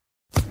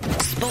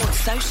 Sports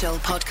Social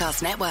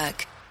Podcast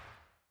Network.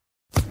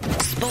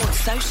 Sports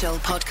Social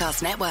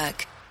Podcast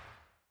Network.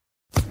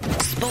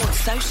 Sports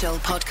Social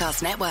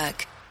Podcast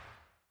Network.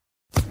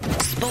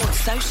 Sports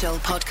Social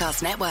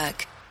Podcast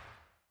Network.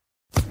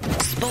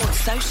 Sports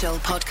Social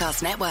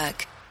Podcast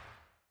Network.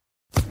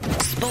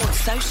 Sports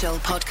Social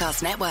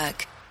Podcast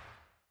Network.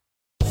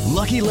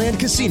 Lucky Land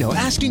Casino,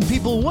 asking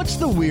people, what's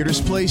the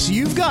weirdest place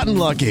you've gotten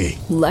lucky?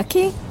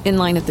 Lucky? In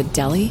line at the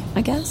deli,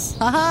 I guess?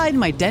 Aha, in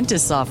my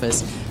dentist's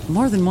office.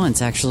 More than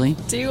once, actually.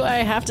 Do I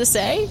have to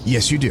say?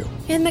 Yes, you do.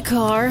 In the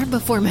car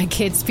before my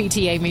kids'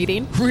 PTA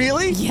meeting.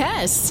 Really?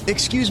 Yes.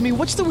 Excuse me,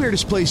 what's the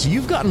weirdest place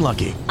you've gotten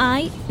lucky?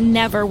 I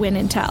never win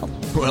and tell.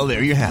 Well,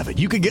 there you have it.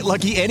 You can get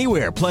lucky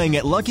anywhere, playing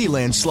at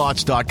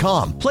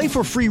LuckyLandSlots.com. Play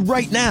for free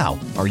right now.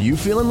 Are you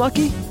feeling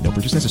lucky? No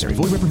purchase necessary.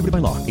 Void where prohibited by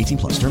law.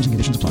 18+. Terms and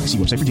conditions apply. See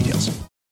website for details.